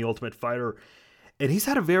guy in The Ultimate Fighter, and he's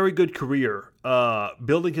had a very good career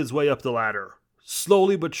building his way up the ladder,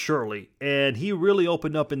 slowly but surely. And he really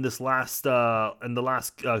opened up in the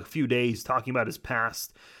last few days, talking about his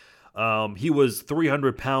past. He was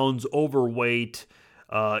 300 pounds overweight,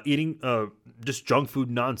 eating just junk food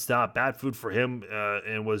nonstop, bad food for him,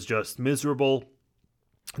 and was just miserable.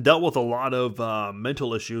 Dealt with a lot of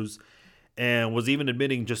mental issues, and was even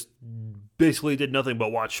admitting just basically did nothing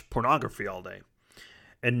but watch pornography all day.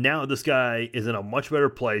 And now this guy is in a much better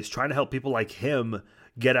place, trying to help people like him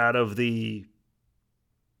get out of the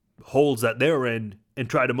holes that they're in and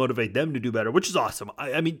try to motivate them to do better, which is awesome.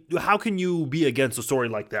 I mean, how can you be against a story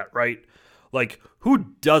like that, right? Like, who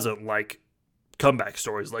doesn't like comeback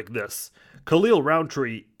stories like this? Khalil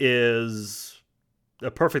Roundtree is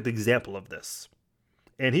a perfect example of this.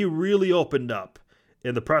 And he really opened up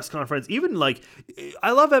in the press conference. Even like,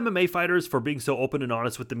 I love MMA fighters for being so open and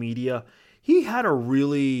honest with the media. He had a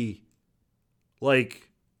really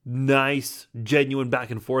nice, genuine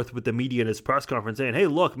back and forth with the media in his press conference saying, hey,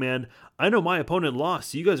 look, man, I know my opponent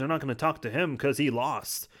lost. So you guys are not going to talk to him because he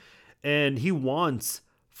lost. And he wants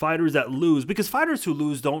fighters that lose, because fighters who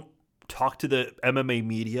lose don't talk to the MMA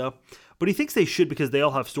media, but he thinks they should because they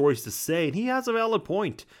all have stories to say. And he has a valid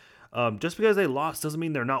point. Just because they lost doesn't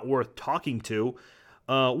mean they're not worth talking to.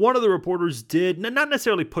 One of the reporters did, not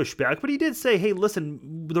necessarily push back, but he did say, hey,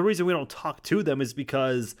 listen, the reason we don't talk to them is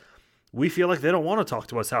because we feel like they don't want to talk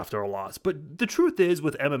to us after a loss. But the truth is,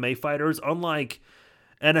 with MMA fighters, unlike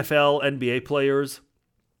NFL, NBA players,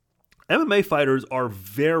 MMA fighters are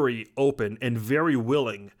very open and very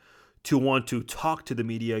willing to want to talk to the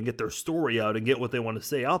media and get their story out and get what they want to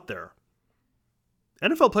say out there.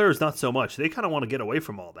 NFL players, not so much. They kind of want to get away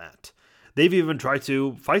from all that. They've even tried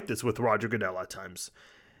to fight this with Roger Goodell at times.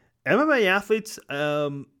 MMA athletes,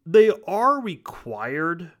 they are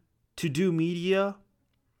required to do media.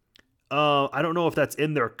 I don't know if that's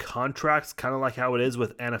in their contracts, kind of like how it is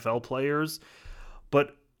with NFL players.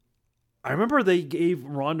 But I remember they gave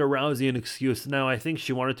Ronda Rousey an excuse. Now, I think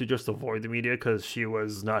she wanted to just avoid the media because she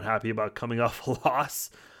was not happy about coming off a loss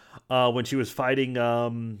when she was fighting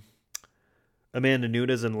Amanda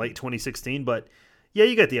Nunes in late 2016, but yeah,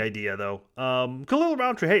 you get the idea though. Khalil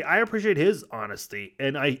Roundtree, hey, I appreciate his honesty,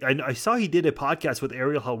 and I saw he did a podcast with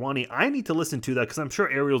Ariel Helwani. I need to listen to that because I'm sure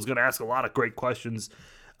Ariel's going to ask a lot of great questions,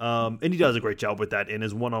 and he does a great job with that in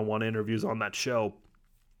his one-on-one interviews on that show.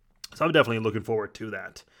 So I'm definitely looking forward to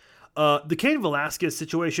that. The Cain Velasquez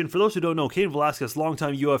situation, for those who don't know, Cain Velasquez,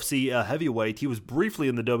 longtime UFC heavyweight, he was briefly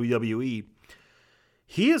in the WWE.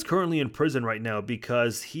 He is currently in prison right now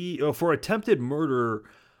because for attempted murder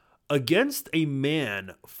against a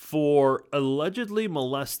man for allegedly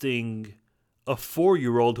molesting a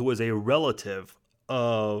 4-year-old who was a relative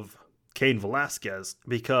of Cain Velasquez,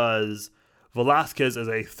 because Velasquez is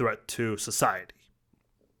a threat to society.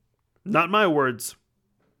 Not my words.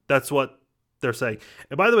 That's what they're saying.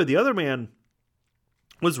 And by the way, the other man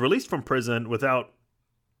was released from prison without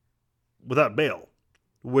bail,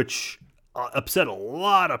 which upset a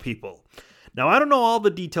lot of people. Now, I don't know all the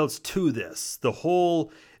details to this. The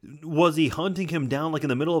whole, was he hunting him down like in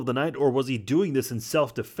the middle of the night, or was he doing this in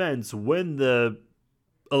self-defense when the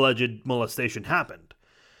alleged molestation happened?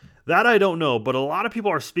 That I don't know, but a lot of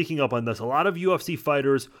people are speaking up on this. A lot of UFC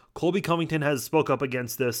fighters, Colby Covington has spoke up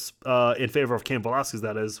against this in favor of Cain Velasquez,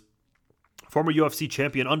 that is. Former UFC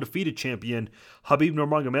champion, undefeated champion, Khabib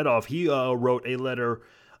Nurmagomedov, he wrote a letter,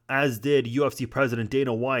 as did UFC President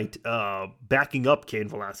Dana White, backing up Cain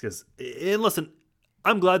Velasquez. And listen,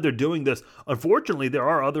 I'm glad they're doing this. Unfortunately, there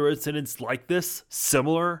are other incidents like this,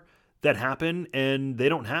 similar, that happen, and they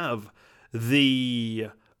don't have the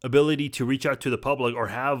ability to reach out to the public or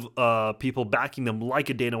have people backing them like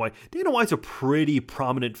a Dana White. Dana White's a pretty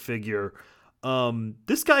prominent figure.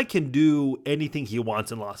 This guy can do anything he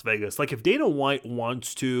wants in Las Vegas. Like, if Dana White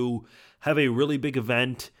wants to have a really big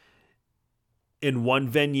event in one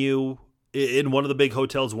venue, in one of the big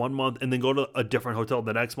hotels one month, and then go to a different hotel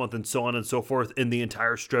the next month, and so on and so forth in the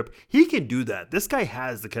entire strip, he can do that. This guy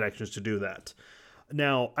has the connections to do that.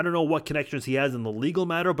 Now, I don't know what connections he has in the legal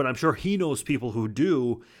matter, but I'm sure he knows people who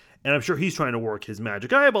do. And I'm sure he's trying to work his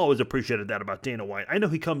magic. I have always appreciated that about Dana White. I know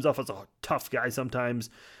he comes off as a tough guy sometimes,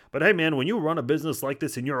 but hey, man, when you run a business like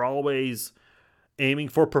this and you're always aiming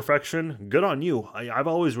for perfection, good on you. I've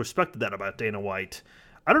always respected that about Dana White.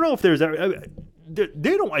 I don't know if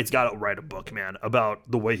Dana White's got to write a book, man,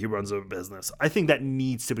 about the way he runs a business. I think that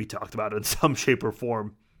needs to be talked about in some shape or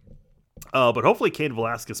form. But hopefully Cain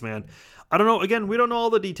Velasquez, man. I don't know. Again, we don't know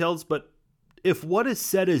all the details, but if what is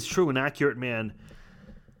said is true and accurate, man,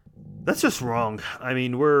 that's just wrong. I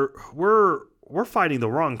mean, we're fighting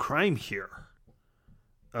the wrong crime here.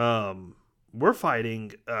 We're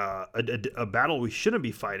fighting a battle we shouldn't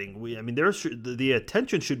be fighting. The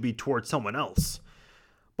attention should be towards someone else.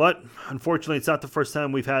 But unfortunately, it's not the first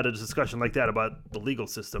time we've had a discussion like that about the legal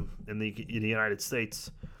system in the United States.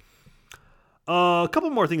 A couple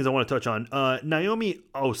more things I want to touch on. Naomi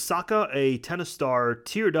Osaka, a tennis star,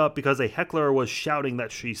 teared up because a heckler was shouting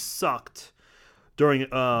that she sucked during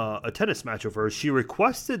a tennis match of hers. She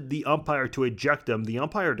requested the umpire to eject him. The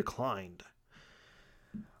umpire declined.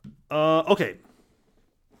 Okay.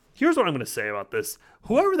 Here's what I'm going to say about this.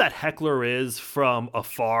 Whoever that heckler is from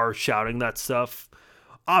afar shouting that stuff,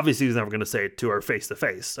 obviously he's never going to say it to her face to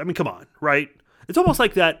face. I mean, come on, right? It's almost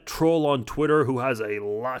like that troll on Twitter who has a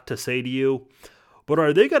lot to say to you. But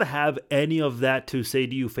are they going to have any of that to say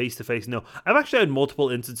to you face to face? No. I've actually had multiple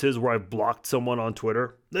instances where I've blocked someone on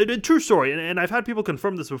Twitter. True story. And I've had people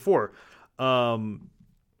confirm this before. In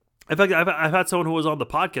fact, I've had someone who was on the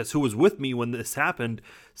podcast who was with me when this happened.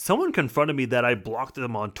 Someone confronted me that I blocked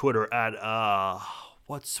them on Twitter at,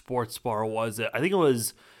 what sports bar was it? I think it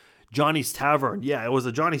was Johnny's Tavern. Yeah, it was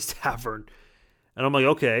a Johnny's Tavern. And I'm like,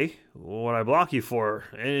 okay, what I block you for?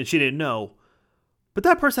 And she didn't know. But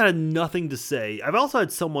that person had nothing to say. I've also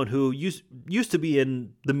had someone who used to be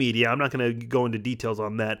in the media. I'm not going to go into details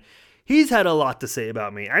on that. He's had a lot to say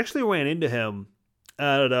about me. I actually ran into him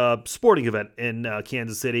at a sporting event in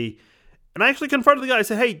Kansas City. And I actually confronted the guy. I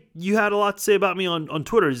said, hey, you had a lot to say about me on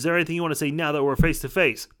Twitter. Is there anything you want to say now that we're face to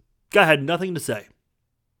face? Guy had nothing to say.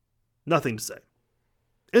 Nothing to say.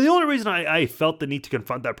 And the only reason I felt the need to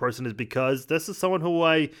confront that person is because this is someone who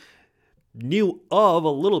I knew of a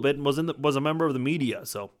little bit and was a member of the media.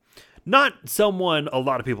 So not someone a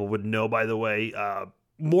lot of people would know, by the way.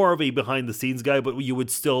 More of a behind-the-scenes guy, but you would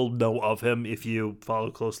still know of him if you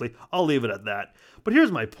follow closely. I'll leave it at that. But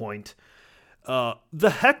here's my point.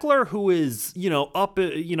 The heckler who is, up,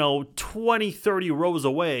 20, 30 rows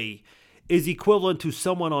away is equivalent to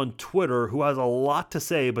someone on Twitter who has a lot to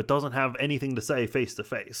say but doesn't have anything to say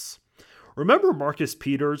face-to-face. Remember Marcus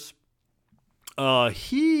Peters? When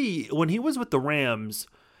he was with the Rams,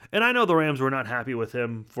 and I know the Rams were not happy with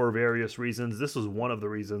him for various reasons. This was one of the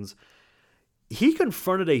reasons. He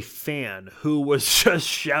confronted a fan who was just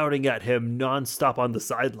shouting at him nonstop on the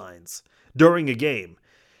sidelines during a game.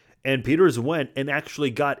 And Peters went and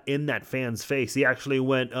actually got in that fan's face. He actually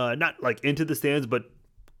went not like into the stands, but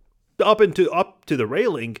up to the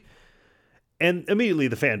railing, and immediately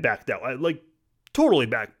the fan backed out. Totally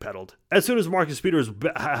backpedaled. As soon as Marcus Peters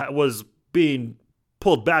was being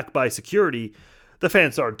pulled back by security, the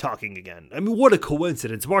fan started talking again. I mean, what a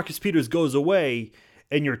coincidence. Marcus Peters goes away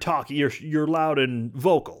and you're talking, you're loud and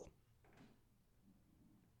vocal.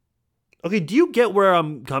 Okay, do you get where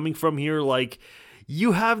I'm coming from here? Like,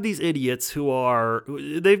 you have these idiots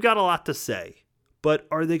they've got a lot to say, but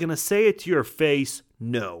are they going to say it to your face?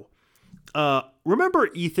 No. Remember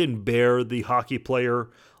Ethan Bear, the hockey player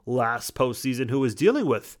last postseason, who was dealing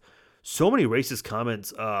with so many racist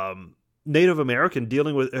comments? Native American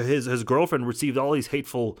dealing with his girlfriend received all these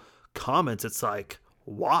hateful comments. It's like,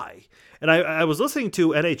 why? And I was listening to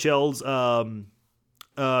NHL's the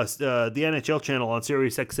NHL channel on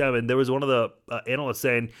Sirius XM. There was one of the analysts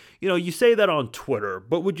saying, you say that on Twitter,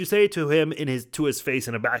 but would you say it to him to his face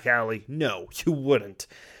in a back alley? No, you wouldn't.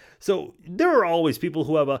 So there are always people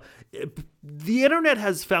who have the internet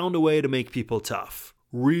has found a way to make people tough,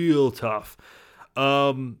 real tough.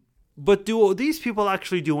 But do these people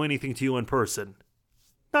actually do anything to you in person?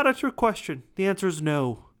 Not a trick question. The answer is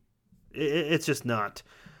no. It's just not.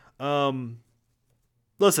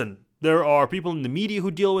 Listen, there are people in the media who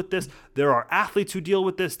deal with this. There are athletes who deal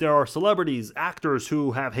with this. There are celebrities, actors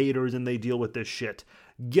who have haters and they deal with this shit.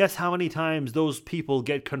 Guess how many times those people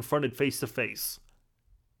get confronted face to face?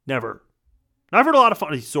 Never. I've heard a lot of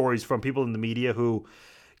funny stories from people in the media who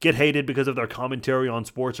get hated because of their commentary on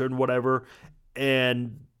sports and whatever,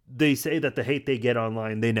 and they say that the hate they get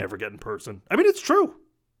online, they never get in person. I mean, it's true.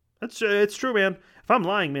 It's true, man. If I'm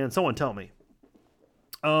lying, man, someone tell me.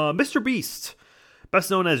 Mr. Beast,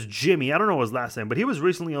 best known as Jimmy. I don't know his last name, but he was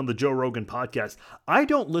recently on the Joe Rogan podcast. I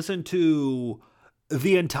don't listen to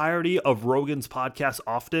the entirety of Rogan's podcast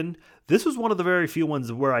often. This was one of the very few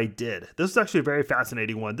ones where I did. This is actually a very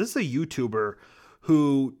fascinating one. This is a YouTuber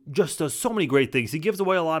who just does so many great things. He gives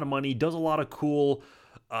away a lot of money, does a lot of cool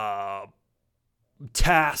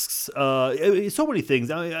tasks, so many things.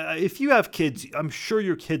 If you have kids, I'm sure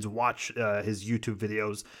your kids watch his YouTube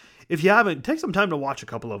videos. If you haven't, take some time to watch a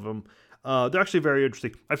couple of them. They're actually very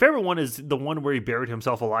interesting. My favorite one is the one where he buried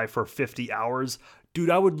himself alive for 50 hours. Dude,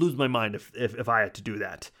 I would lose my mind if I had to do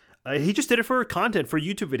that. He just did it for content, for a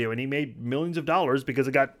YouTube video, and he made millions of dollars because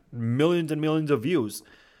it got millions and millions of views.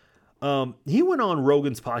 He went on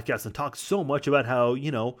Rogan's podcast and talked so much about how,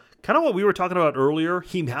 kind of what we were talking about earlier.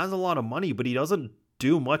 He has a lot of money, but he doesn't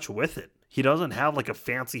do much with it. He doesn't have like a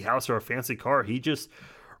fancy house or a fancy car. He just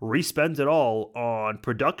respends it all on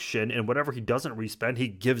production, and whatever he doesn't respend, he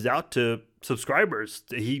gives out to subscribers.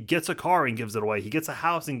 He gets a car and gives it away. He gets a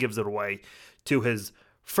house and gives it away to his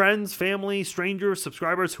friends, family, strangers,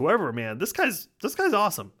 subscribers, whoever. Man, this guy's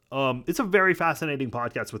awesome. It's a very fascinating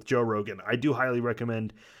podcast with Joe Rogan. I do highly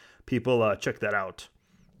recommend people check that out.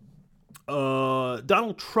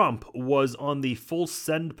 Donald Trump was on the Full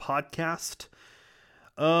Send podcast,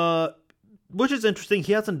 which is interesting.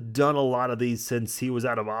 He hasn't done a lot of these since he was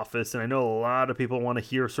out of office, and I know a lot of people want to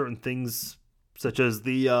hear certain things, such as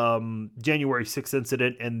the January 6th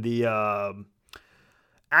incident and the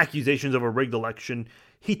accusations of a rigged election.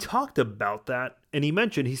 He talked about that, and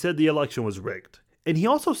he said the election was rigged. And he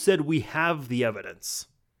also said we have the evidence.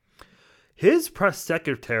 His press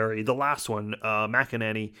secretary, the last one,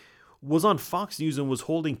 McEnany, was on Fox News and was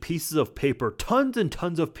holding pieces of paper, tons and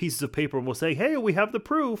tons of pieces of paper, and will say, hey, we have the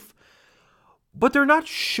proof. But they're not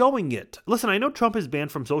showing it. Listen, I know Trump is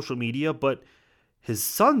banned from social media, but his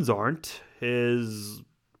sons aren't. His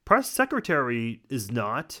press secretary is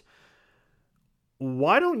not.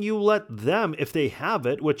 Why don't you let them, if they have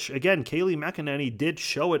it, which, again, Kayleigh McEnany did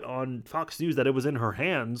show it on Fox News that it was in her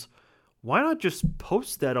hands, why not just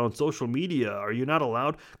post that on social media? Are you not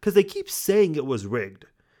allowed? Because they keep saying it was rigged.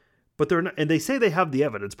 But they're not, and they say they have the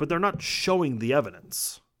evidence, but they're not showing the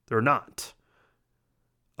evidence. They're not.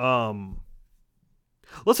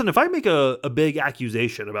 Listen, if I make a big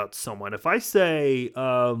accusation about someone, if I say,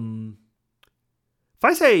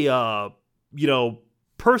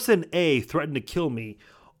 person A threatened to kill me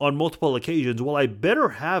on multiple occasions, well, I better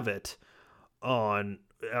have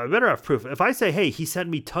proof. If I say, hey, he sent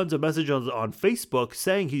me tons of messages on Facebook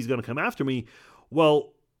saying he's going to come after me,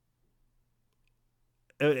 well,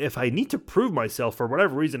 if I need to prove myself for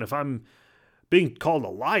whatever reason, if I'm being called a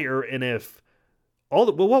liar, and if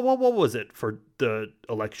what was it for the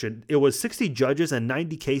election? It was 60 judges and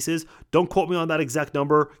 90 cases. Don't quote me on that exact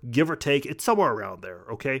number, give or take. It's somewhere around there,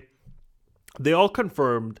 okay? They all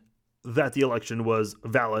confirmed that the election was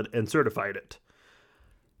valid and certified it.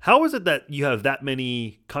 How is it that you have that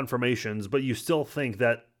many confirmations, but you still think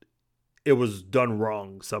that it was done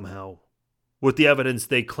wrong somehow with the evidence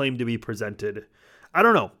they claim to be presented? I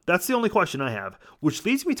don't know. That's the only question I have, which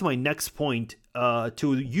leads me to my next point, to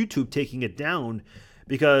YouTube taking it down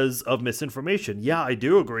because of misinformation. Yeah, I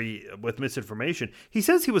do agree with misinformation. He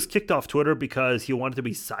says he was kicked off Twitter because he wanted to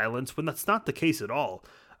be silenced, when that's not the case at all.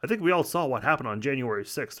 I think we all saw what happened on January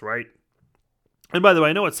 6th, right? And by the way,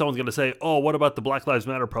 I know what someone's going to say, oh, what about the Black Lives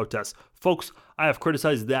Matter protests? Folks, I have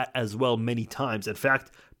criticized that as well many times. In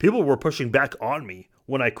fact, people were pushing back on me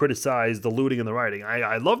when I criticized the looting and the rioting.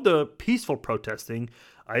 I love the peaceful protesting.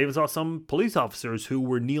 I even saw some police officers who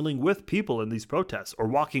were kneeling with people in these protests or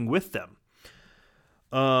walking with them.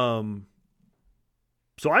 So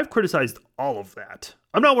I've criticized all of that.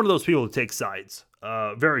 I'm not one of those people who take sides.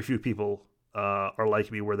 Very few people are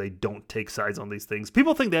like me where they don't take sides on these things.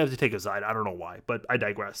 People think they have to take a side. I don't know why, but I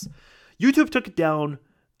digress. YouTube took it down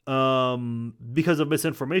because of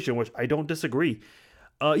misinformation, which I don't disagree.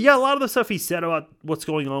 Yeah, a lot of the stuff he said about what's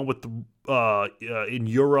going on with in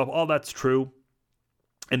Europe, all that's true.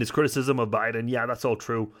 And his criticism of Biden, yeah, that's all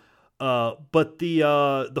true. But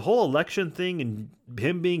the whole election thing and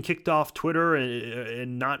him being kicked off Twitter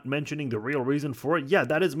and not mentioning the real reason for it, yeah,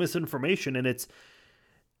 that is misinformation, and it's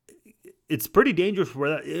pretty dangerous for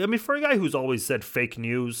that. I mean, for a guy who's always said fake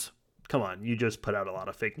news, come on, you just put out a lot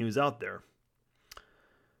of fake news out there.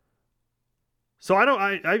 So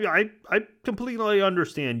I completely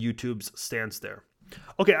understand YouTube's stance there.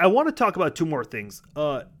 Okay, I want to talk about two more things.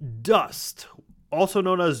 DUST, also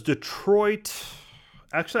known as Detroit.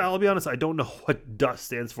 Actually, I'll be honest, I don't know what DUST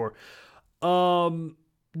stands for.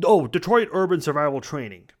 Detroit Urban Survival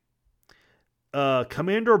Training.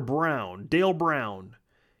 Commander Brown, Dale Brown,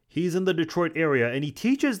 he's in the Detroit area, and he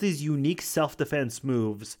teaches these unique self-defense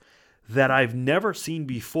moves that I've never seen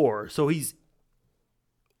before. So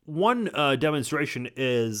one demonstration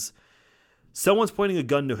is someone's pointing a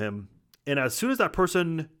gun to him, and as soon as that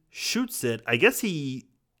person shoots it, I guess he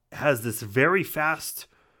has this very fast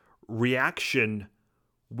reaction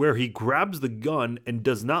where he grabs the gun and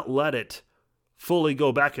does not let it fully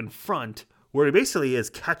go back in front, where he basically is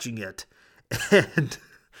catching it. And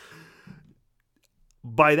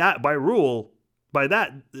by doing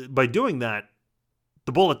that,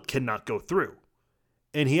 the bullet cannot go through.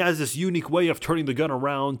 And he has this unique way of turning the gun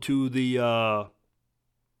around to the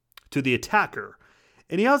attacker.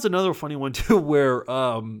 And he has another funny one too, where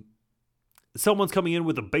someone's coming in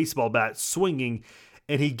with a baseball bat swinging,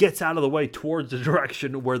 and he gets out of the way towards the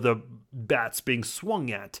direction where the bat's being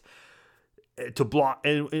swung at to block.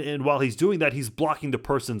 And while he's doing that, he's blocking the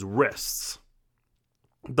person's wrists.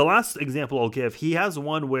 The last example I'll give, he has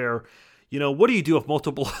one where, what do you do if what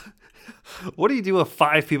do you do if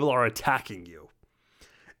 5 people are attacking you?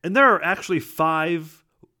 And there are actually 5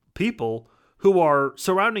 people who are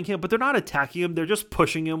surrounding him, but they're not attacking him. They're just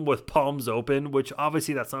pushing him with palms open, which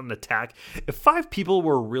obviously that's not an attack. If 5 people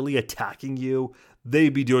were really attacking you,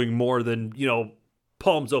 they'd be doing more than,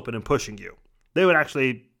 palms open and pushing you. They would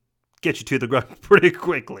actually get you to the ground pretty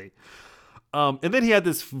quickly. And then he had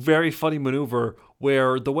this very funny maneuver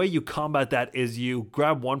where the way you combat that is you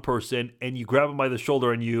grab one person and you grab him by the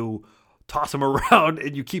shoulder and you toss him around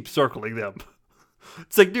and you keep circling them.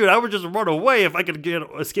 It's like, dude, I would just run away if I could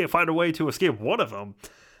find a way to escape one of them.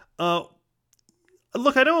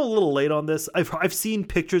 Look, I know I'm a little late on this. I've seen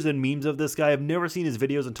pictures and memes of this guy. I've never seen his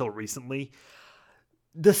videos until recently.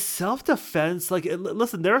 The self-defense,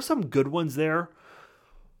 listen, there are some good ones there.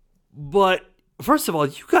 But first of all,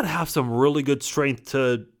 you got to have some really good strength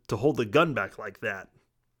to hold the gun back like that.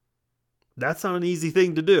 That's not an easy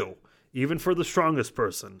thing to do, even for the strongest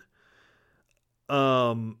person.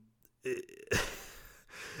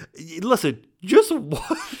 Listen, just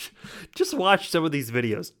watch some of these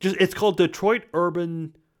videos. It's called Detroit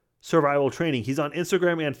Urban Survival Training. He's on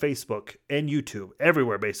Instagram and Facebook and YouTube,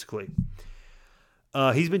 everywhere basically.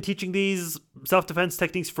 He's been teaching these self-defense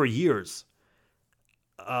techniques for years.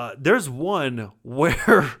 There's one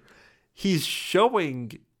where he's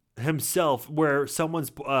showing himself where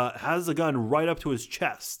someone's has a gun right up to his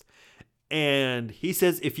chest, and he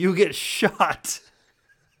says, if you get shot,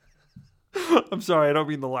 I'm sorry, I don't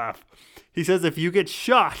mean to laugh. He says, if you get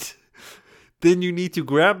shot, then you need to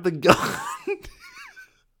grab the gun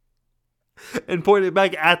and point it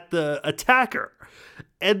back at the attacker.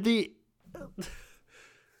 And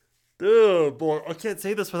oh boy, I can't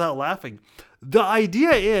say this without laughing. The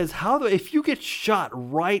idea is if you get shot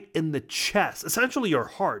right in the chest, essentially your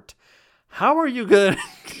heart, how are you gonna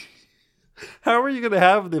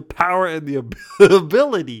have the power and the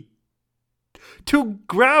ability to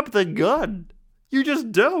grab the gun? You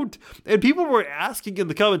just don't. And people were asking in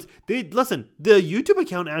the comments. The YouTube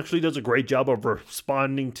account actually does a great job of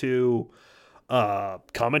responding to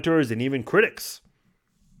commenters and even critics.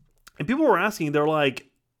 And people were asking, they're like,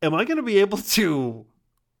 am I going to be able to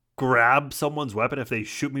grab someone's weapon if they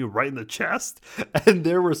shoot me right in the chest? And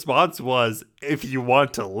their response was, if you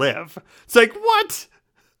want to live. It's like, what?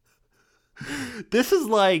 This is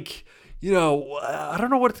like, I don't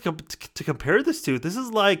know what to compare this to. This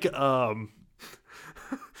is like, a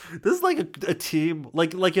team,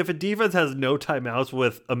 like if a defense has no timeouts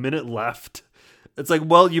with a minute left, it's like,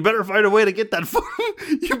 well, you better find a way to get that.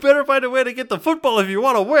 You better find a way to get the football if you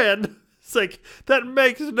want to win. It's like, that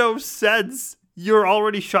makes no sense. You're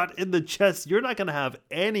already shot in the chest. You're not going to have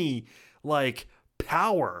any,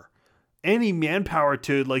 power, any manpower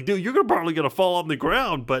to, dude, you're probably going to fall on the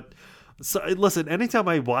ground. But, so, listen, anytime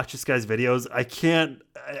I watch this guy's videos, I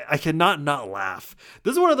cannot not laugh.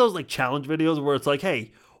 This is one of those, challenge videos where it's like,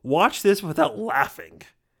 hey, watch this without laughing.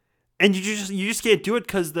 And you just can't do it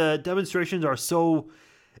because the demonstrations are so...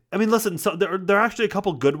 I mean, listen, so there are actually a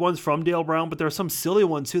couple good ones from Dale Brown, but there are some silly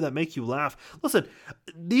ones, too, that make you laugh. Listen,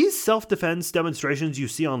 these self-defense demonstrations you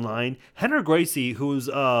see online, Henry Gracie, who's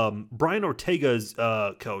Brian Ortega's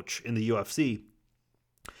coach in the UFC,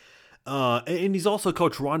 and he's also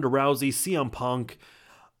coached Ronda Rousey, CM Punk,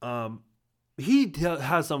 he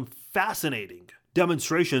has some fascinating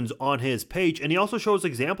demonstrations on his page, and he also shows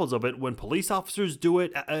examples of it when police officers do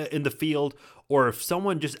it in the field, or if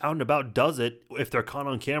someone just out and about does it if they're caught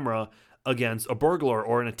on camera against a burglar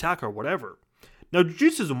or an attacker or whatever. Now,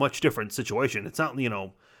 jiu-jitsu is a much different situation. It's not,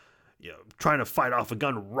 trying to fight off a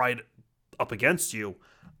gun right up against you.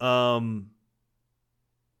 But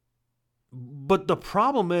the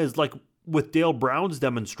problem is, with Dale Brown's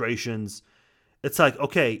demonstrations, it's like,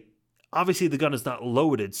 okay, obviously the gun is not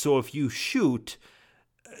loaded, so if you shoot,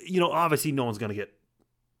 obviously no one's going to get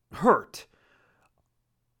hurt.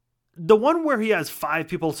 The one where he has 5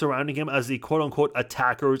 people surrounding him as the quote-unquote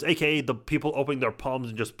attackers, aka the people opening their palms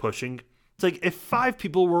and just pushing. It's like, if 5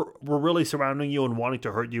 people were really surrounding you and wanting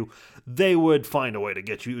to hurt you, they would find a way to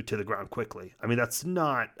get you to the ground quickly. I mean, that's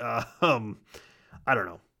not, I don't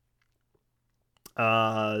know.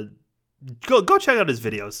 Go check out his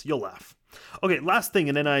videos. You'll laugh. Okay, last thing,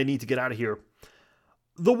 and then I need to get out of here.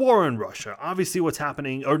 The war in Russia. Obviously what's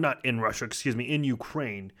happening, or not in Russia, excuse me, in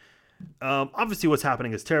Ukraine. Obviously what's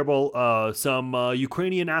happening is terrible. Some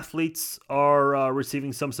Ukrainian athletes are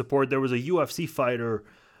receiving some support. There was a UFC fighter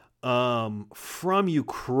from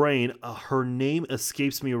Ukraine. Her name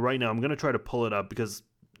escapes me right now. I'm going to try to pull it up because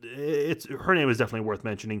her name is definitely worth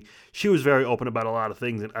mentioning. She was very open about a lot of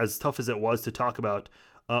things, and as tough as it was to talk about,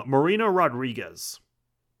 Marina Rodriguez.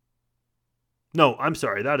 No, I'm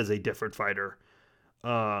sorry. That is a different fighter.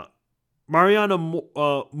 Mariana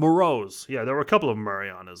Moroz. Yeah, there were a couple of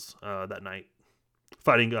Marianas that night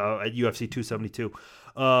fighting at UFC 272.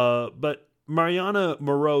 But Mariana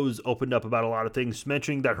Moroz opened up about a lot of things,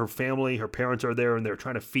 mentioning that her family, her parents are there, and they're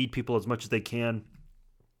trying to feed people as much as they can.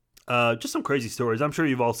 Just some crazy stories. I'm sure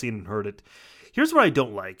you've all seen and heard it. Here's what I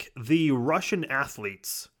don't like. The Russian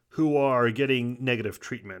athletes who are getting negative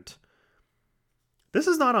treatment. This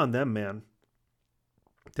is not on them, man.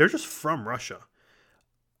 They're just from Russia.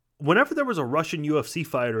 Whenever there was a Russian UFC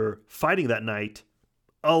fighter fighting that night,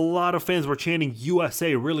 a lot of fans were chanting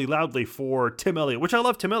USA really loudly for Tim Elliott, which I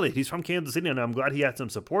love Tim Elliott. He's from Kansas City, and I'm glad he had some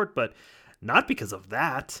support, but not because of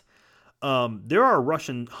that. There are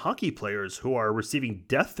Russian hockey players who are receiving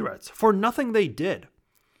death threats for nothing they did.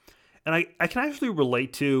 And I can actually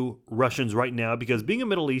relate to Russians right now because being a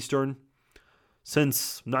Middle Eastern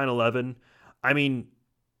since 9/11, I mean,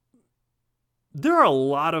 there are a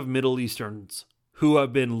lot of Middle Easterns who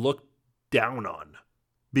have been looked down on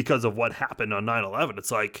because of what happened on 9/11.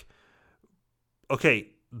 It's like,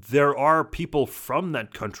 okay, there are people from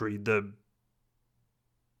that country, the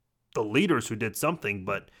leaders who did something,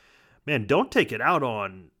 but man, don't take it out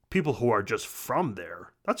on people who are just from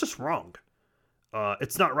there. That's just wrong.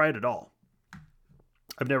 It's not right at all.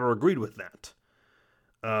 I've never agreed with that.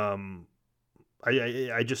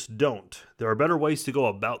 I just don't. There are better ways to go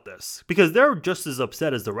about this because they're just as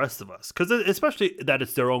upset as the rest of us. Because especially that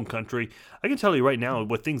it's their own country. I can tell you right now,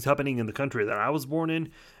 with things happening in the country that I was born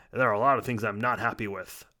in, there are a lot of things I'm not happy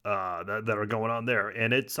with that are going on there,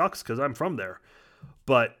 and it sucks because I'm from there.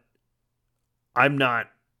 But I'm not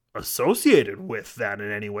associated with that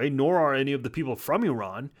in any way, nor are any of the people from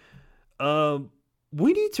Iran.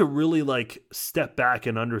 We need to really step back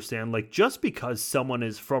and understand, just because someone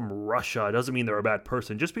is from Russia doesn't mean they're a bad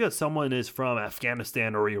person. Just because someone is from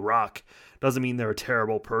Afghanistan or Iraq doesn't mean they're a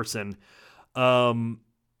terrible person. It'd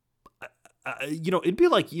be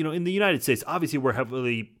like, in the United States, obviously we're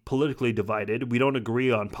heavily politically divided. We don't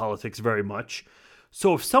agree on politics very much.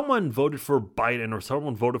 So if someone voted for Biden or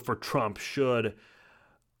someone voted for Trump, should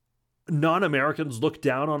non-Americans look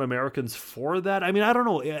down on Americans for that? I mean, I don't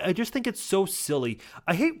know. I just think it's so silly.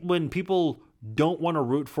 I hate when people don't want to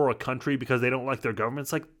root for a country because they don't like their government.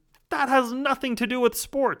 It's like, that has nothing to do with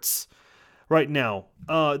sports right now.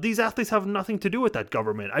 These athletes have nothing to do with that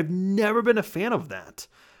government. I've never been a fan of that.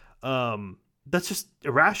 That's just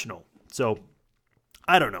irrational. So,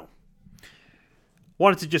 I don't know.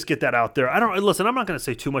 Wanted to just get that out there. Listen, I'm not going to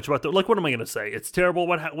say too much about that. What am I going to say? It's terrible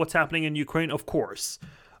what's happening in Ukraine, of course.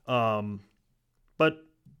 But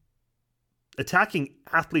attacking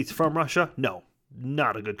athletes from Russia, no,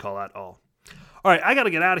 not a good call at all. All right, I got to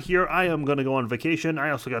get out of here. I am going to go on vacation. I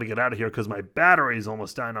also got to get out of here because my battery is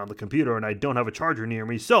almost dying on the computer and I don't have a charger near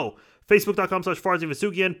me. So,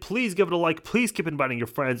 Facebook.com/FarziVasugian. Please give it a like. Please keep inviting your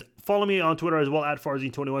friends. Follow me on Twitter as well,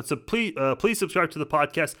 @Farzine21. So please subscribe to the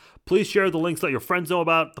podcast. Please share the links. Let your friends know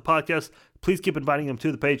about the podcast. Please keep inviting them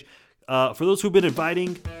to the page. For those who've been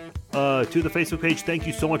inviting to the Facebook page, thank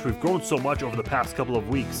you so much. We've grown so much over the past couple of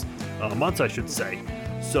weeks, months I should say.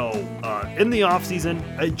 So in the off season,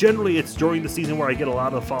 generally it's during the season where I get a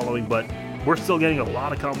lot of following, but we're still getting a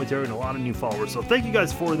lot of commentary and a lot of new followers. So thank you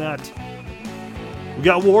guys for that. We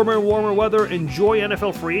got warmer and warmer weather. Enjoy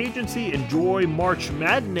NFL free agency. Enjoy March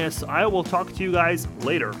Madness. I will talk to you guys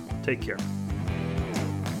later. Take care.